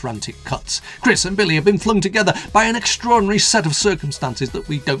between the frantic cuts. Chris and Billy have been flung together by an extraordinary set of circumstances that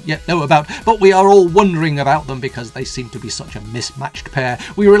we don't yet know about, but we are all wondering about them because they seem to be such a mismatched pair.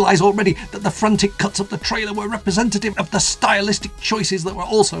 We realise already that the frantic cuts of the trailer were representative of the stylistic choices that were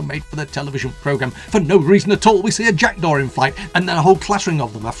also made for the television programme. For no reason at all, we see a jackdaw in flight, and then a whole clattering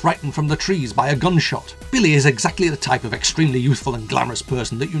of them are frightened from the trees by a gunshot. Billy is exactly the type of extremely youthful and glamorous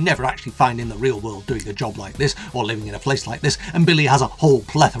person that you never actually find in the real world doing a job like this or living in a place like this, and Billy has a whole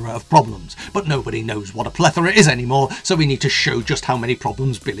plethora of problems. But nobody knows what a plethora is anymore, so we need to show just how many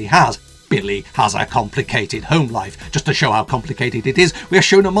problems Billy has. Billy has a complicated home life. Just to show how complicated it is, we are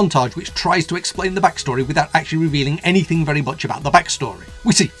shown a montage which tries to explain the backstory without actually revealing anything very much about the backstory.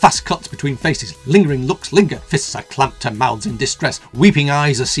 We see fast cuts between faces, lingering looks linger, fists are clamped to mouths in distress, weeping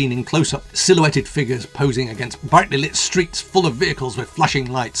eyes are seen in close-up, silhouetted figures posing against brightly lit streets full of vehicles with flashing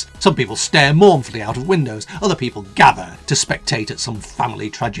lights. Some people stare mournfully out of windows, other people gather to spectate at some family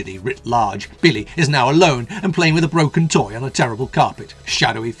tragedy writ large. Billy is now alone and playing with a broken toy on a terrible carpet.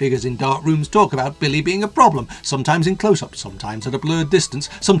 Shadowy figures in dark rooms talk about Billy being a problem, sometimes in close-up, sometimes at a blurred distance,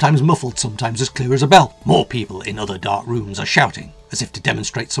 sometimes muffled, sometimes as clear as a bell. More people in other dark rooms are shouting, as if to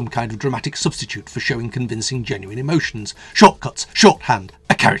demonstrate some kind of dramatic substitute for showing convincing genuine emotions. Shortcuts, shorthand,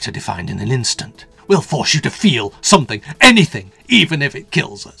 a character defined in an instant. We'll force you to feel something, anything, even if it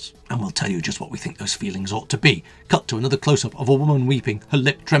kills us. And we'll tell you just what we think those feelings ought to be. Cut to another close-up of a woman weeping, her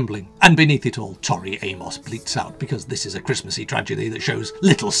lip trembling. And beneath it all, Tori Amos bleats out because this is a Christmassy tragedy that shows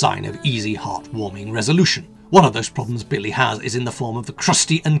little sign of easy, heart-warming resolution. One of those problems Billy has is in the form of the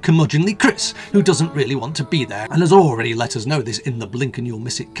crusty and curmudgeonly Chris, who doesn't really want to be there and has already let us know this in the blink and you'll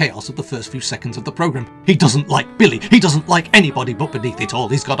miss it chaos of the first few seconds of the programme. He doesn't like Billy, he doesn't like anybody, but beneath it all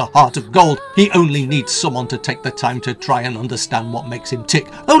he's got a heart of gold. He only needs someone to take the time to try and understand what makes him tick.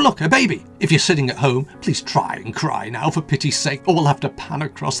 Oh look, a baby! If you're sitting at home, please try and cry now for pity's sake, or we'll have to pan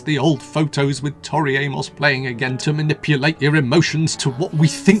across the old photos with Tori Amos playing again to manipulate your emotions to what we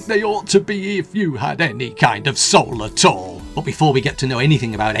think they ought to be if you had any kind of soul at all. But before we get to know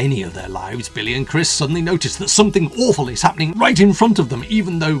anything about any of their lives, Billy and Chris suddenly notice that something awful is happening right in front of them,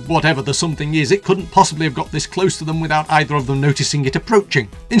 even though whatever the something is, it couldn't possibly have got this close to them without either of them noticing it approaching.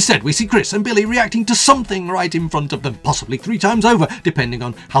 Instead, we see Chris and Billy reacting to something right in front of them, possibly 3 times over, depending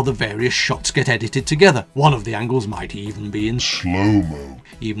on how the various shots get edited together. One of the angles might even be in slow-mo,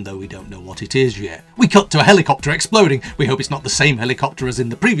 even though we don't know what it is yet. We cut to a helicopter exploding. We hope it's not the same helicopter as in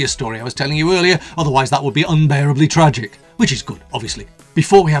the previous story I was telling you earlier, otherwise that would be unbearably tragic. Which is good, obviously.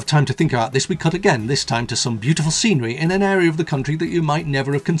 Before we have time to think about this, we cut again, this time to some beautiful scenery in an area of the country that you might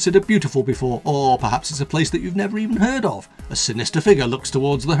never have considered beautiful before, or perhaps it's a place that you've never even heard of. A sinister figure looks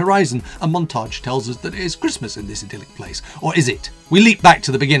towards the horizon. A montage tells us that it is Christmas in this idyllic place. Or is it? We leap back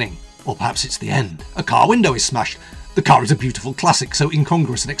to the beginning. Or perhaps it's the end. A car window is smashed. The car is a beautiful classic, so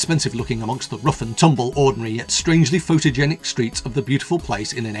incongruous and expensive looking amongst the rough and tumble, ordinary yet strangely photogenic streets of the beautiful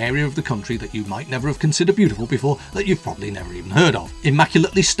place in an area of the country that you might never have considered beautiful before, that you've probably never even heard of.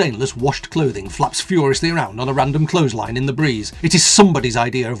 Immaculately stainless washed clothing flaps furiously around on a random clothesline in the breeze. It is somebody's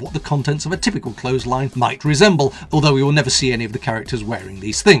idea of what the contents of a typical clothesline might resemble, although we will never see any of the characters wearing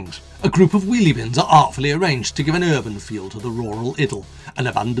these things. A group of wheelie bins are artfully arranged to give an urban feel to the rural idyll. An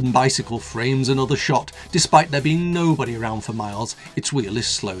abandoned bicycle frames another shot. Despite there being nobody around for miles, its wheel is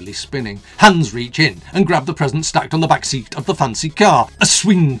slowly spinning. Hands reach in and grab the presents stacked on the back seat of the fancy car. A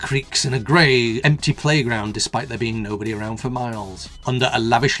swing creaks in a grey, empty playground despite there being nobody around for miles. Under a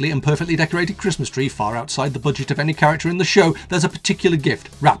lavishly and perfectly decorated Christmas tree far outside the budget of any character in the show, there's a particular gift,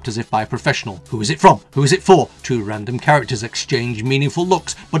 wrapped as if by a professional. Who is it from? Who is it for? 2 random characters exchange meaningful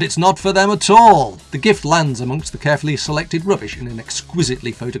looks, but it's not for them at all. The gift lands amongst the carefully selected rubbish in an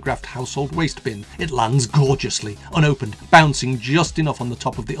exquisitely photographed household waste bin. It lands gorgeously, unopened, bouncing just enough on the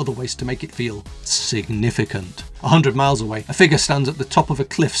top of the other waste to make it feel significant. 100 miles away, a figure stands at the top of a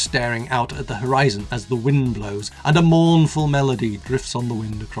cliff staring out at the horizon as the wind blows, and a mournful melody drifts on the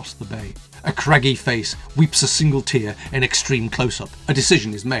wind across the bay. A craggy face weeps a single tear in extreme close-up. A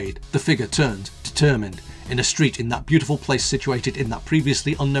decision is made. The figure turns, determined. In a street in that beautiful place situated in that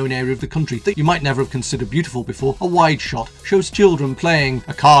previously unknown area of the country that you might never have considered beautiful before, a wide shot shows children playing,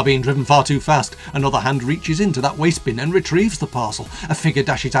 a car being driven far too fast. Another hand reaches into that waste bin and retrieves the parcel. A figure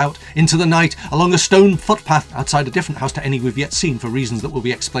dashes out into the night along a stone footpath outside a different house to any we've yet seen for reasons that will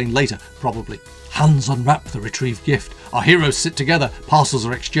be explained later, probably. Hands unwrap the retrieved gift. Our heroes sit together, parcels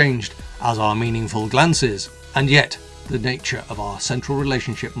are exchanged, as are meaningful glances. And yet, the nature of our central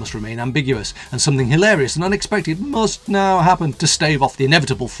relationship must remain ambiguous, and something hilarious and unexpected must now happen to stave off the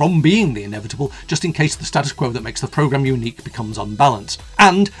inevitable from being the inevitable, just in case the status quo that makes the programme unique becomes unbalanced.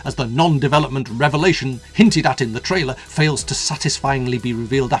 And, as the non-development revelation hinted at in the trailer fails to satisfyingly be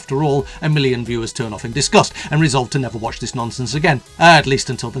revealed after all, a million viewers turn off in disgust and resolve to never watch this nonsense again, at least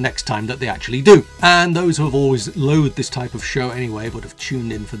until the next time that they actually do. And those who have always loathed this type of show anyway, but have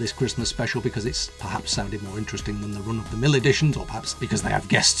tuned in for this Christmas special because it's perhaps sounded more interesting than the run-of-the-mill editions, or perhaps because they have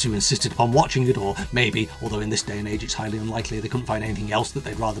guests who insisted upon watching it, or maybe, although in this day and age it's highly unlikely they couldn't find anything else that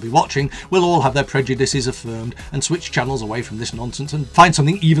they'd rather be watching, will all have their prejudices affirmed and switch channels away from this nonsense and find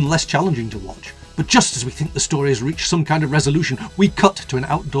something even less challenging to watch. But just as we think the story has reached some kind of resolution, we cut to an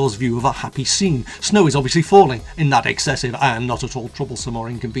outdoors view of a happy scene. Snow is obviously falling, in that excessive and not at all troublesome or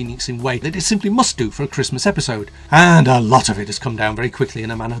inconveniencing way that it simply must do for a Christmas episode. And a lot of it has come down very quickly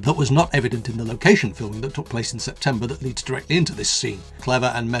in a manner that was not evident in the location filming that took place in September that leads directly into this scene.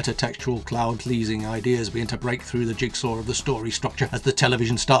 Clever and meta-textual cloud-pleasing ideas begin to break through the jigsaw of the story structure as the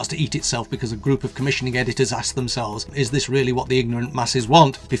television starts to eat itself because a group of commissioning editors ask themselves, is this really what the ignorant masses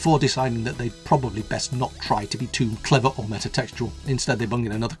want? Before deciding that they'd probably best not try to be too clever or metatextual. Instead, they bung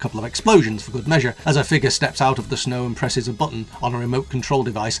in another couple of explosions for good measure, as a figure steps out of the snow and presses a button on a remote control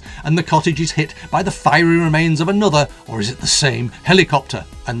device, and the cottage is hit by the fiery remains of another, or is it the same, helicopter,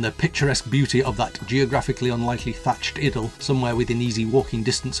 and the picturesque beauty of that geographically unlikely thatched idyll, somewhere within easy walking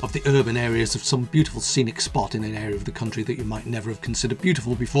distance of the urban areas of some beautiful scenic spot in an area of the country that you might never have considered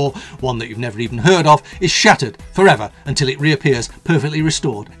beautiful before, one that you've never even heard of, is shattered forever until it reappears perfectly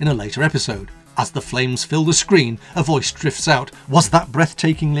restored in a later episode. As the flames fill the screen, a voice drifts out. Was that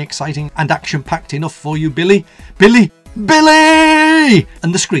breathtakingly exciting and action-packed enough for you, Billy? Billy! Billy!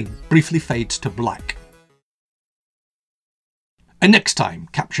 And the screen briefly fades to black. And next time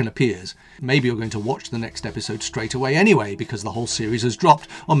caption appears, maybe you're going to watch the next episode straight away anyway because the whole series has dropped,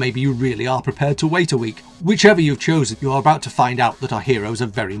 or maybe you really are prepared to wait a week. Whichever you've chosen, you are about to find out that our heroes are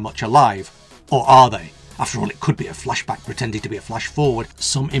very much alive. Or are they? After all, it could be a flashback pretending to be a flash forward.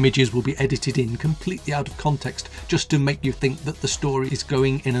 Some images will be edited in completely out of context just to make you think that the story is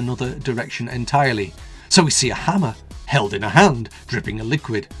going in another direction entirely. So we see a hammer held in a hand, dripping a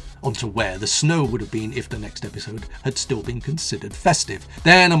liquid. onto where the snow would have been if the next episode had still been considered festive.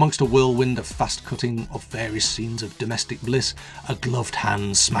 Then, amongst a whirlwind of fast cutting of various scenes of domestic bliss, a gloved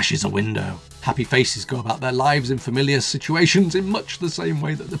hand smashes a window. Happy faces go about their lives in familiar situations in much the same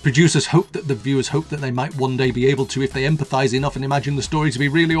way that the producers hope that the viewers hope that they might one day be able to if they empathise enough and imagine the story to be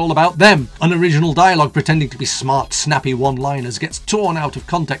really all about them. Unoriginal dialogue pretending to be smart, snappy one-liners gets torn out of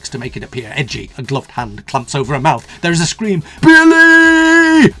context to make it appear edgy. A gloved hand clamps over a mouth. There is a scream,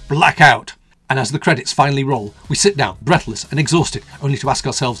 "Billy!" Blackout. And as the credits finally roll, we sit down, breathless and exhausted, only to ask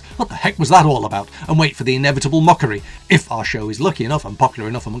ourselves, what the heck was that all about? And wait for the inevitable mockery, if our show is lucky enough and popular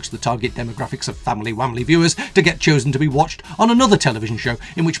enough amongst the target demographics of family-whamly viewers to get chosen to be watched on another television show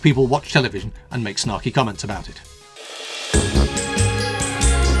in which people watch television and make snarky comments about it.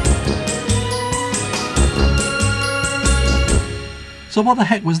 "So what the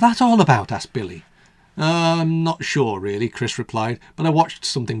heck was that all about?" asked Billy. "I'm not sure, really," Chris replied, "but I watched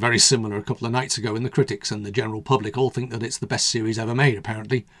something very similar a couple of nights ago, and the critics and the general public all think that it's the best series ever made,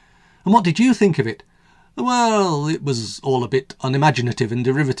 apparently." "And what did you think of it?" "Well, it was all a bit unimaginative and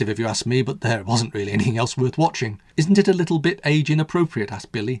derivative, if you ask me, but there wasn't really anything else worth watching." "Isn't it a little bit age inappropriate?"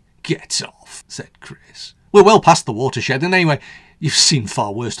 asked Billy. "Get off," said Chris. "We're well past the watershed, and anyway, you've seen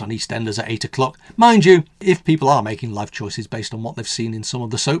far worse on EastEnders at 8 o'clock. Mind you, if people are making life choices based on what they've seen in some of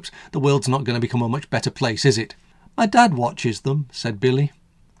the soaps, the world's not going to become a much better place, is it?" "My dad watches them," said Billy.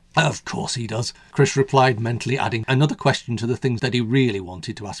 "Of course he does," Chris replied, mentally adding another question to the things that he really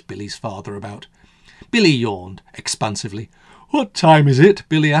wanted to ask Billy's father about. Billy yawned expansively. "What time is it?"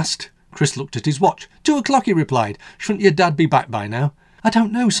 Billy asked. Chris looked at his watch. 2 o'clock, he replied. "Shouldn't your dad be back by now?" "I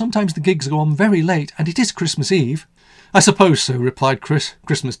don't know, sometimes the gigs go on very late, and it is Christmas Eve." "I suppose so," replied Chris.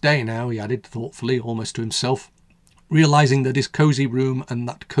 "Christmas Day now," he added thoughtfully, almost to himself. Realising that his cosy room and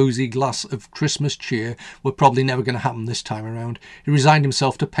that cosy glass of Christmas cheer were probably never going to happen this time around, he resigned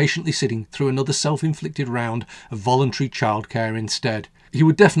himself to patiently sitting through another self-inflicted round of voluntary childcare instead. He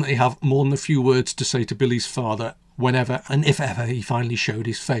would definitely have more than a few words to say to Billy's father whenever and if ever he finally showed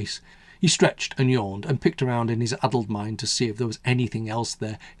his face. He stretched and yawned and picked around in his addled mind to see if there was anything else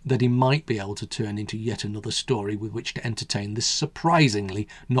there that he might be able to turn into yet another story with which to entertain this surprisingly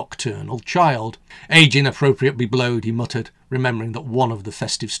nocturnal child. "Age inappropriate be blowed," he muttered, remembering that one of the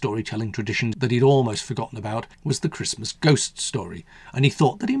festive storytelling traditions that he'd almost forgotten about was the Christmas ghost story, and he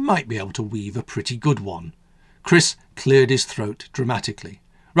thought that he might be able to weave a pretty good one. Chris cleared his throat dramatically.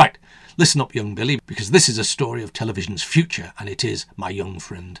 "Right, listen up, young Billy, because this is a story of television's future, and it is, my young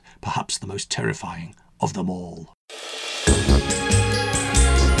friend, perhaps the most terrifying of them all."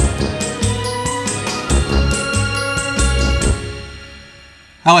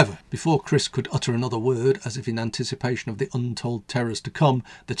 However, before Chris could utter another word, as if in anticipation of the untold terrors to come,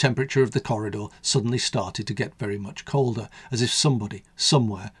 the temperature of the corridor suddenly started to get very much colder, as if somebody,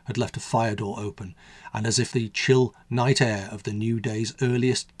 somewhere, had left a fire door open, and as if the chill night air of the new day's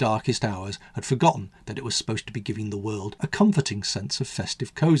earliest, darkest hours had forgotten that it was supposed to be giving the world a comforting sense of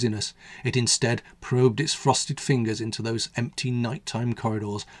festive coziness. It instead probed its frosted fingers into those empty nighttime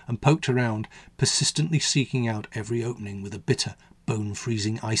corridors and poked around, persistently seeking out every opening with a bitter,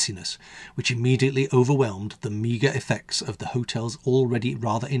 bone-freezing iciness, which immediately overwhelmed the meagre effects of the hotel's already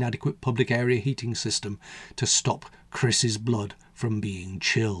rather inadequate public area heating system to stop Chris's blood from being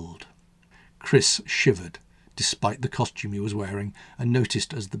chilled. Chris shivered, despite the costume he was wearing, and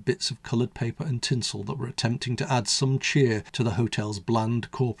noticed as the bits of coloured paper and tinsel that were attempting to add some cheer to the hotel's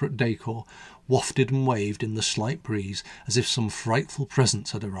bland corporate decor wafted and waved in the slight breeze as if some frightful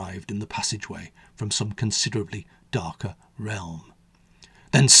presence had arrived in the passageway from some considerably darker realm.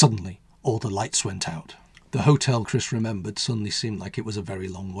 Then suddenly all the lights went out. The hotel, Chris remembered, suddenly seemed like it was a very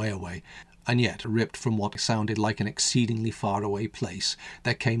long way away, and yet, ripped from what sounded like an exceedingly far-away place,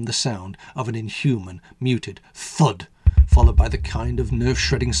 there came the sound of an inhuman, muted thud, followed by the kind of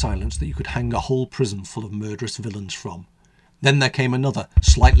nerve-shredding silence that you could hang a whole prison full of murderous villains from. Then there came another,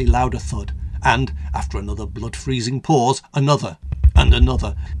 slightly louder thud, and, after another blood-freezing pause, another, and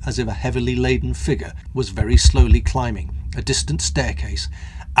another, as if a heavily laden figure was very slowly climbing a distant staircase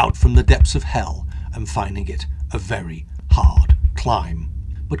out from the depths of hell and finding it a very hard climb.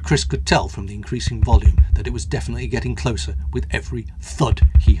 But Chris could tell from the increasing volume that it was definitely getting closer with every thud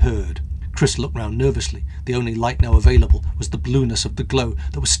he heard. Chris looked round nervously. The only light now available was the blueness of the glow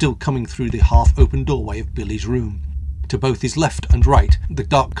that was still coming through the half-open doorway of Billy's room. To both his left and right, the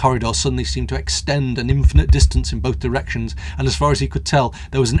dark corridor suddenly seemed to extend an infinite distance in both directions, and as far as he could tell,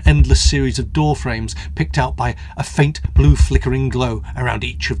 there was an endless series of door frames picked out by a faint blue flickering glow around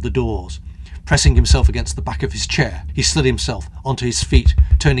each of the doors. Pressing himself against the back of his chair, he slid himself onto his feet,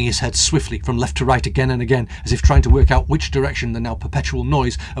 turning his head swiftly from left to right again and again, as if trying to work out which direction the now perpetual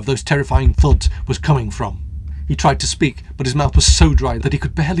noise of those terrifying thuds was coming from. He tried to speak, but his mouth was so dry that he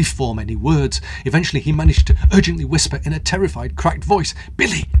could barely form any words. Eventually he managed to urgently whisper in a terrified, cracked voice,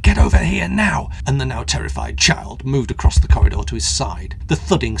 "Billy, get over here now!" And the now terrified child moved across the corridor to his side. The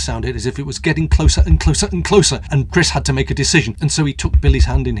thudding sounded as if it was getting closer and closer and closer, and Chris had to make a decision, and so he took Billy's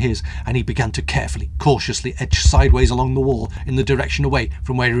hand in his, and he began to carefully, cautiously edge sideways along the wall in the direction away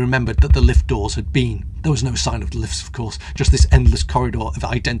from where he remembered that the lift doors had been. There was no sign of the lifts, of course, just this endless corridor of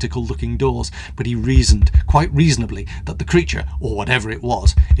identical-looking doors, but he reasoned, quite reasonably, that the creature, or whatever it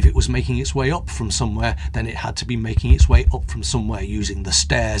was, if it was making its way up from somewhere, then it had to be making its way up from somewhere using the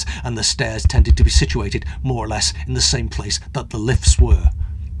stairs, and the stairs tended to be situated more or less in the same place that the lifts were.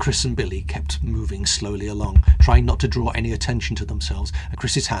 Chris and Billy kept moving slowly along, trying not to draw any attention to themselves, and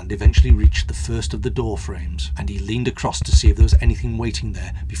Chris's hand eventually reached the first of the door frames, and he leaned across to see if there was anything waiting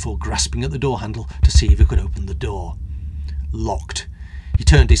there before grasping at the door handle to see if he could open the door. Locked. He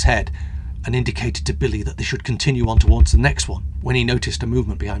turned his head and indicated to Billy that they should continue on towards the next one, when he noticed a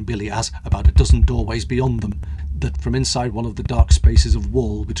movement behind Billy as, about a dozen doorways beyond them, that from inside one of the dark spaces of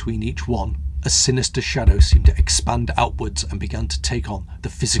wall between each one, a sinister shadow seemed to expand outwards and began to take on the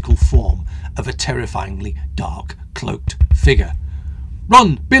physical form of a terrifyingly dark, cloaked figure.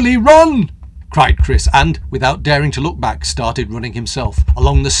 "Run, Billy, run!" cried Chris, and, without daring to look back, started running himself.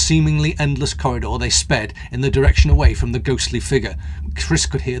 Along the seemingly endless corridor they sped, in the direction away from the ghostly figure. Chris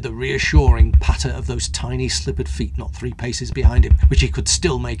could hear the reassuring patter of those tiny slippered feet not 3 paces behind him, which he could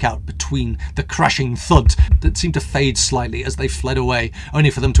still make out between the crashing thuds that seemed to fade slightly as they fled away, only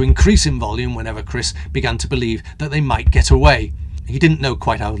for them to increase in volume whenever Chris began to believe that they might get away. He didn't know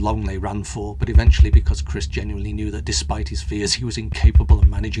quite how long they ran for, but eventually, because Chris genuinely knew that despite his fears he was incapable of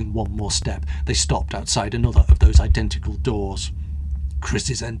managing one more step, they stopped outside another of those identical doors.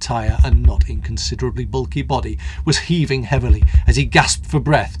 Chris's entire and not inconsiderably bulky body was heaving heavily as he gasped for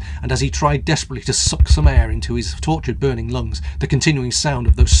breath, and as he tried desperately to suck some air into his tortured burning lungs, the continuing sound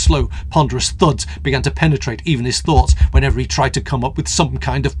of those slow, ponderous thuds began to penetrate even his thoughts whenever he tried to come up with some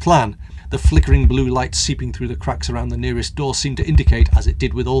kind of plan. The flickering blue light seeping through the cracks around the nearest door seemed to indicate, as it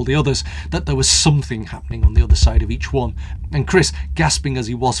did with all the others, that there was something happening on the other side of each one, and Chris, gasping as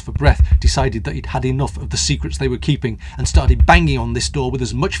he was for breath, decided that he'd had enough of the secrets they were keeping and started banging on this door with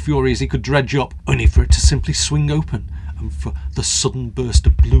as much fury as he could dredge up, only for it to simply swing open and for the sudden burst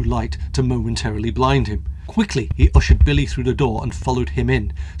of blue light to momentarily blind him. Quickly he ushered Billy through the door and followed him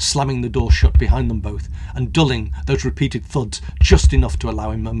in, slamming the door shut behind them both, and dulling those repeated thuds just enough to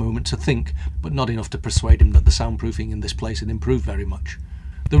allow him a moment to think, but not enough to persuade him that the soundproofing in this place had improved very much.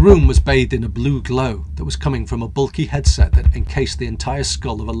 The room was bathed in a blue glow that was coming from a bulky headset that encased the entire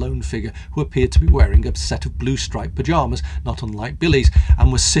skull of a lone figure who appeared to be wearing a set of blue striped pyjamas, not unlike Billy's, and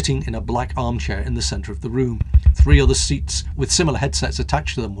was sitting in a black armchair in the centre of the room. 3 other seats with similar headsets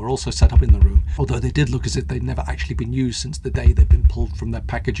attached to them were also set up in the room, although they did look as if they'd never actually been used since the day they'd been pulled from their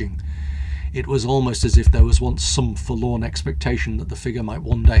packaging. It was almost as if there was once some forlorn expectation that the figure might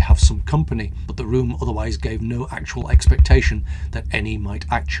one day have some company, but the room otherwise gave no actual expectation that any might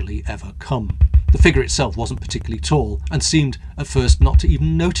actually ever come. The figure itself wasn't particularly tall, and seemed at first not to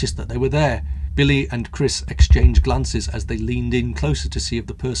even notice that they were there. Billy and Chris exchanged glances as they leaned in closer to see if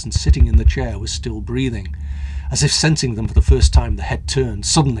the person sitting in the chair was still breathing. As if sensing them for the first time, the head turned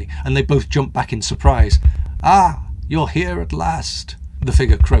suddenly, and they both jumped back in surprise. "Ah, you're here at last," the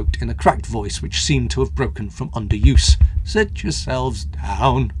figure croaked in a cracked voice which seemed to have broken from underuse. "Sit yourselves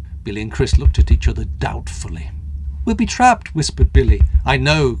down." Billy and Chris looked at each other doubtfully. "We'll be trapped," whispered Billy. "I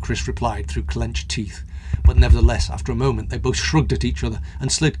know," Chris replied through clenched teeth. But nevertheless, after a moment, they both shrugged at each other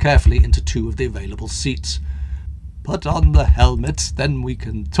and slid carefully into 2 of the available seats. "Put on the helmets, then we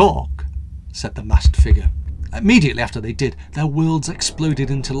can talk," said the masked figure. Immediately after they did, their worlds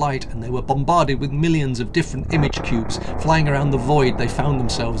exploded into light, and they were bombarded with millions of different image cubes flying around the void they found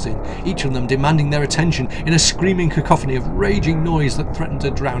themselves in, each of them demanding their attention in a screaming cacophony of raging noise that threatened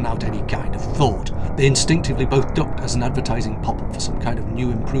to drown out any kind of thought. They instinctively both ducked as an advertising pop-up for some kind of new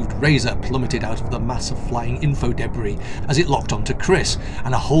improved razor plummeted out of the mass of flying info debris as it locked onto Chris,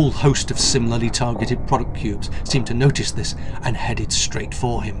 and a whole host of similarly targeted product cubes seemed to notice this and headed straight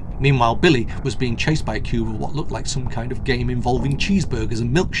for him. Meanwhile, Billy was being chased by a cube of what looked like some kind of game involving cheeseburgers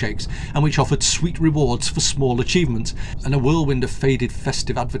and milkshakes, and which offered sweet rewards for small achievements, and a whirlwind of faded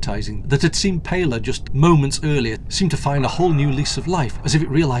festive advertising that had seemed paler just moments earlier seemed to find a whole new lease of life, as if it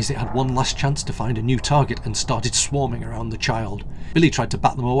realised it had one last chance to find a new target and started swarming around the child. Billy tried to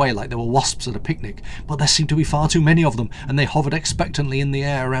bat them away like they were wasps at a picnic, but there seemed to be far too many of them, and they hovered expectantly in the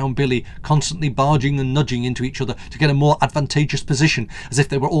air around Billy, constantly barging and nudging into each other to get a more advantageous position, as if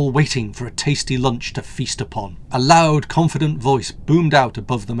they were all waiting for a tasty lunch to feast upon. A loud, confident voice boomed out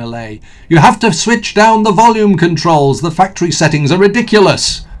above the melee. "You have to switch down the volume controls. The factory settings are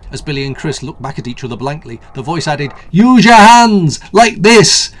ridiculous." As Billy and Chris looked back at each other blankly, the voice added, "Use your hands, like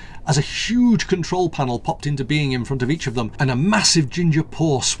this," as a huge control panel popped into being in front of each of them, and a massive ginger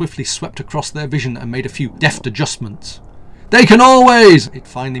paw swiftly swept across their vision and made a few deft adjustments. "They can always," it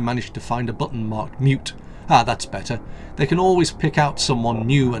finally managed to find a button marked mute. "Ah, that's better. They can always pick out someone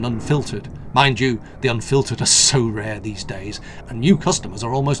new and unfiltered. Mind you, the unfiltered are so rare these days, and new customers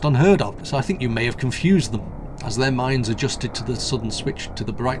are almost unheard of, so I think you may have confused them." As their minds adjusted to the sudden switch to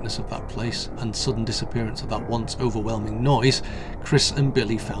the brightness of that place and sudden disappearance of that once overwhelming noise, Chris and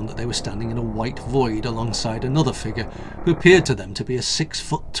Billy found that they were standing in a white void alongside another figure who appeared to them to be a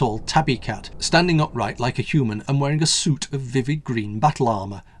 6-foot-tall tabby cat, standing upright like a human and wearing a suit of vivid green battle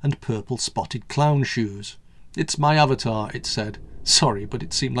armour and purple spotted clown shoes. "It's my avatar," it said. "Sorry, but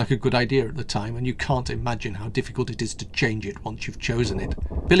it seemed like a good idea at the time, and you can't imagine how difficult it is to change it once you've chosen it."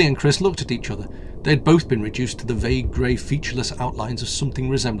 Billy and Chris looked at each other. They had both been reduced to the vague grey featureless outlines of something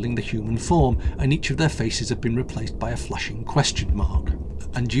resembling the human form, and each of their faces had been replaced by a flashing question mark.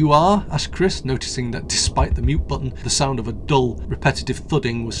 "And you are?" asked Chris, noticing that despite the mute button, the sound of a dull, repetitive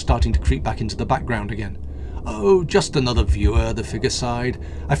thudding was starting to creep back into the background again. "Oh, just another viewer," the figure sighed.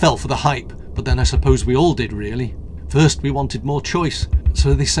 "I fell for the hype, but then I suppose we all did, really. First we wanted more choice,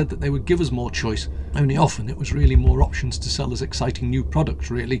 so they said that they would give us more choice. Only often it was really more options to sell as exciting new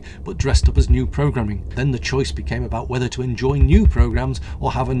products really, but dressed up as new programming. Then the choice became about whether to enjoy new programs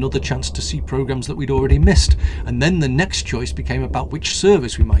or have another chance to see programs that we'd already missed. And then the next choice became about which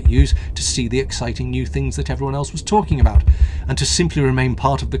service we might use to see the exciting new things that everyone else was talking about. And to simply remain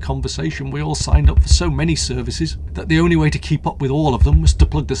part of the conversation, we all signed up for so many services that the only way to keep up with all of them was to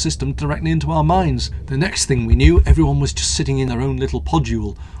plug the system directly into our minds. The next thing we knew, everyone was just sitting in their own little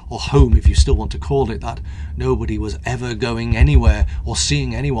podule, or home if you still want to call it that. Nobody was ever going anywhere or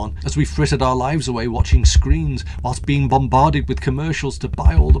seeing anyone, as we frittered our lives away watching screens whilst being bombarded with commercials to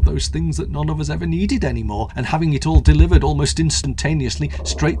buy all of those things that none of us ever needed anymore, and having it all delivered almost instantaneously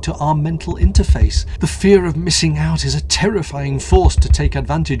straight to our mental interface. The fear of missing out is a terrifying force to take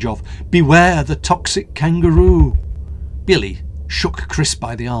advantage of. Beware the toxic kangaroo. Billy shook Chris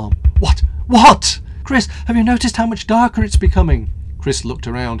by the arm. What? Chris, have you noticed how much darker it's becoming? Chris looked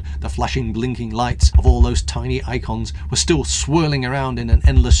around. The flashing, blinking lights of all those tiny icons were still swirling around in an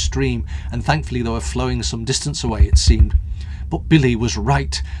endless stream, and thankfully they were flowing some distance away, it seemed. But Billy was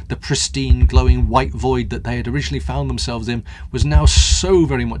right. The pristine, glowing white void that they had originally found themselves in was now so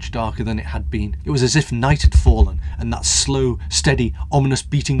very much darker than it had been. It was as if night had fallen, and that slow, steady, ominous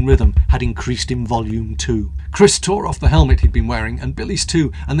beating rhythm had increased in volume too. Chris tore off the helmet he'd been wearing, and Billy's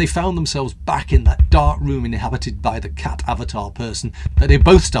too, and they found themselves back in that dark room inhabited by the cat avatar person that they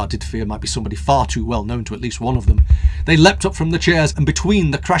both started to fear might be somebody far too well known to at least one of them. They leapt up from the chairs, and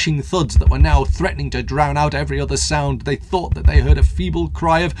between the crashing thuds that were now threatening to drown out every other sound, they thought that they heard a feeble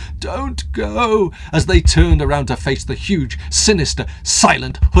cry of "Don't go!" as they turned around to face the huge, sinister,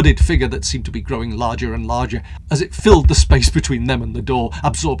 silent, hooded figure that seemed to be growing larger and larger as it filled the space between them and the door,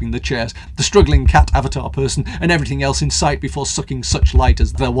 absorbing the chairs, the struggling cat avatar person, and everything else in sight before sucking such light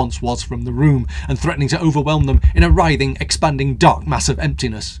as there once was from the room and threatening to overwhelm them in a writhing, expanding dark mass of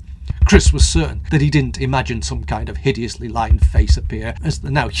emptiness. Chris was certain that he didn't imagine some kind of hideously lined face appear as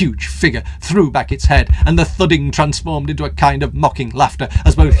the now huge figure threw back its head, and the thudding transformed into a kind of mocking laughter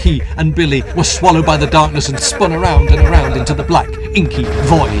as both he and Billy were swallowed by the darkness and spun around and around into the black, inky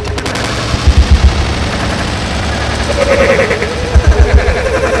void.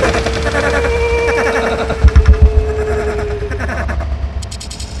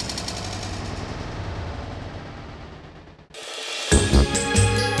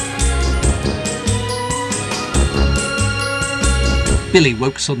 Billy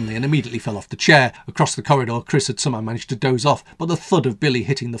woke suddenly and immediately fell off the chair. Across the corridor, Chris had somehow managed to doze off, but the thud of Billy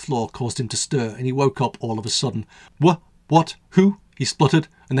hitting the floor caused him to stir, and he woke up all of a sudden. What? Who? He spluttered,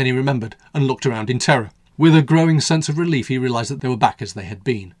 and then he remembered and looked around in terror. With a growing sense of relief, he realised that they were back as they had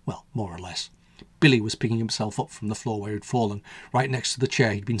been. Well, more or less. Billy was picking himself up from the floor where he'd fallen, right next to the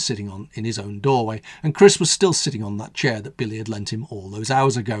chair he'd been sitting on in his own doorway, and Chris was still sitting on that chair that Billy had lent him all those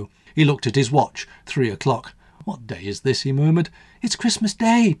hours ago. He looked at his watch. 3 o'clock. "What day is this?" he murmured. "It's Christmas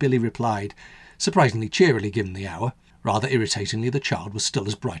Day," Billy replied, surprisingly cheerily given the hour. Rather irritatingly, the child was still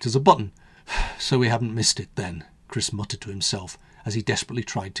as bright as a button. "So we haven't missed it, then," Chris muttered to himself, as he desperately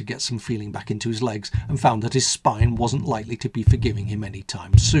tried to get some feeling back into his legs and found that his spine wasn't likely to be forgiving him any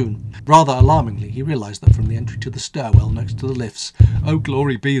time soon. Rather alarmingly, he realised that from the entry to the stairwell next to the lifts, oh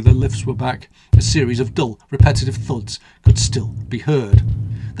glory be, the lifts were back, a series of dull, repetitive thuds could still be heard.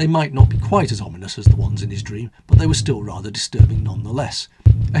 They might not be quite as ominous as the ones in his dream, but they were still rather disturbing nonetheless.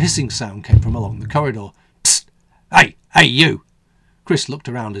 A hissing sound came from along the corridor. "Psst! Hey, you!" Chris looked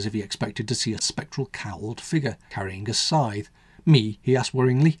around as if he expected to see a spectral cowled figure carrying a scythe. "Me?" he asked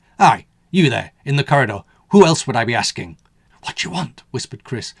worryingly. "Aye, you there, in the corridor. Who else would I be asking?" "What you want?" whispered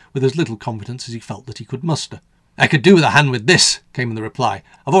Chris, with as little confidence as he felt that he could muster. "I could do with a hand with this," came the reply.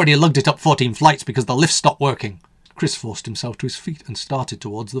 "I've already lugged it up 14 flights because the lift stopped working." Chris forced himself to his feet and started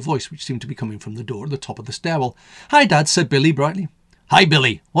towards the voice, which seemed to be coming from the door at the top of the stairwell. "Hi, Dad," said Billy brightly. "Hi,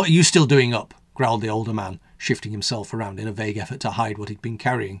 Billy. What are you still doing up?" growled the older man, shifting himself around in a vague effort to hide what he'd been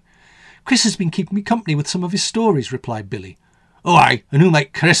carrying. "Chris has been keeping me company with some of his stories," replied Billy. "Oh, aye, and who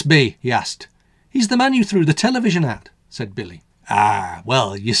might Chris be?" he asked. "He's the man you threw the television at," said Billy. "Ah,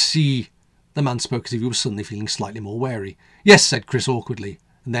 well, you see..." The man spoke as if he was suddenly feeling slightly more wary. "Yes," said Chris awkwardly,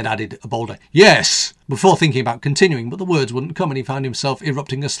 and then added a bolder "yes," before thinking about continuing, but the words wouldn't come and he found himself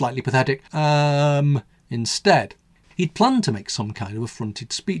erupting a slightly pathetic instead. He'd planned to make some kind of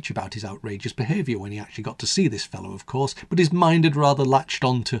affronted speech about his outrageous behaviour when he actually got to see this fellow, of course, but his mind had rather latched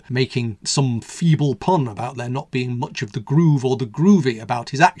on to making some feeble pun about there not being much of the groove or the groovy about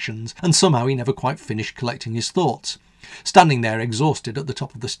his actions, and somehow he never quite finished collecting his thoughts. Standing there exhausted at the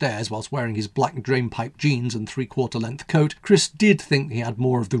top of the stairs whilst wearing his black drainpipe jeans and 3/4 length coat, Chris did think he had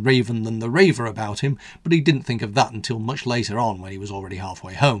more of the raven than the raver about him, but he didn't think of that until much later on when he was already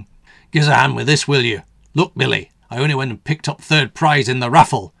halfway home. "Give us a hand with this, will you? Look, Billy, I only went and picked up 3rd prize in the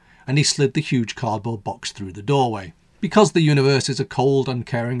raffle," and he slid the huge cardboard box through the doorway. Because the universe is a cold,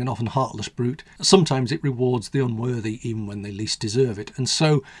 uncaring and often heartless brute, sometimes it rewards the unworthy even when they least deserve it, and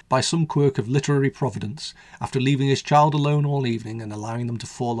so, by some quirk of literary providence, after leaving his child alone all evening and allowing them to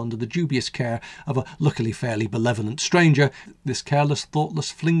fall under the dubious care of a luckily fairly benevolent stranger, this careless,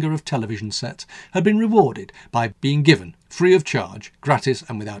 thoughtless flinger of television sets had been rewarded by being given, free of charge, gratis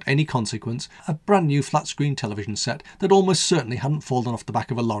and without any consequence, a brand new flat-screen television set that almost certainly hadn't fallen off the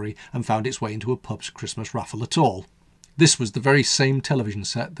back of a lorry and found its way into a pub's Christmas raffle at all. This was the very same television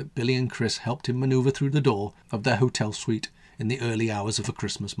set that Billy and Chris helped him manoeuvre through the door of their hotel suite in the early hours of a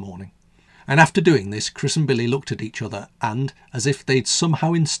Christmas morning. And after doing this, Chris and Billy looked at each other and, as if they'd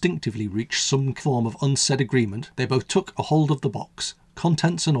somehow instinctively reached some form of unsaid agreement, they both took a hold of the box,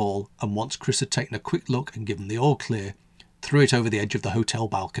 contents and all, and once Chris had taken a quick look and given the all clear, threw it over the edge of the hotel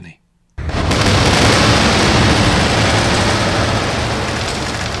balcony.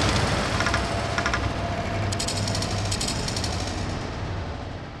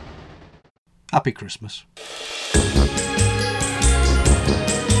 Happy Christmas.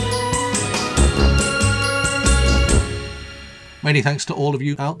 Many thanks to all of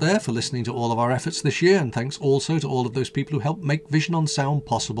you out there for listening to all of our efforts this year, and thanks also to all of those people who helped make Vision on Sound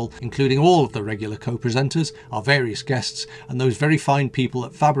possible, including all of the regular co-presenters, our various guests, and those very fine people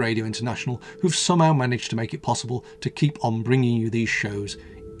at Fab Radio International who've somehow managed to make it possible to keep on bringing you these shows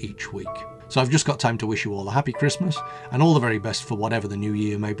each week. So I've just got time to wish you all a happy Christmas and all the very best for whatever the new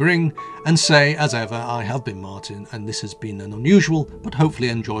year may bring, and say, as ever, I have been Martin, and this has been an unusual but hopefully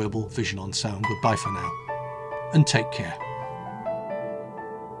enjoyable Vision on Sound. Goodbye for now, and take care.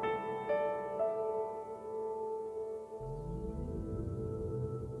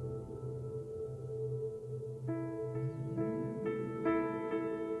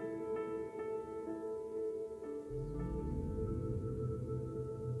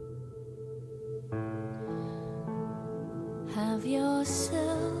 Have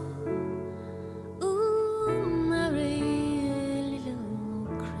yourself, ooh, merry little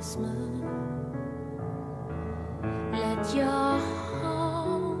Christmas. Let your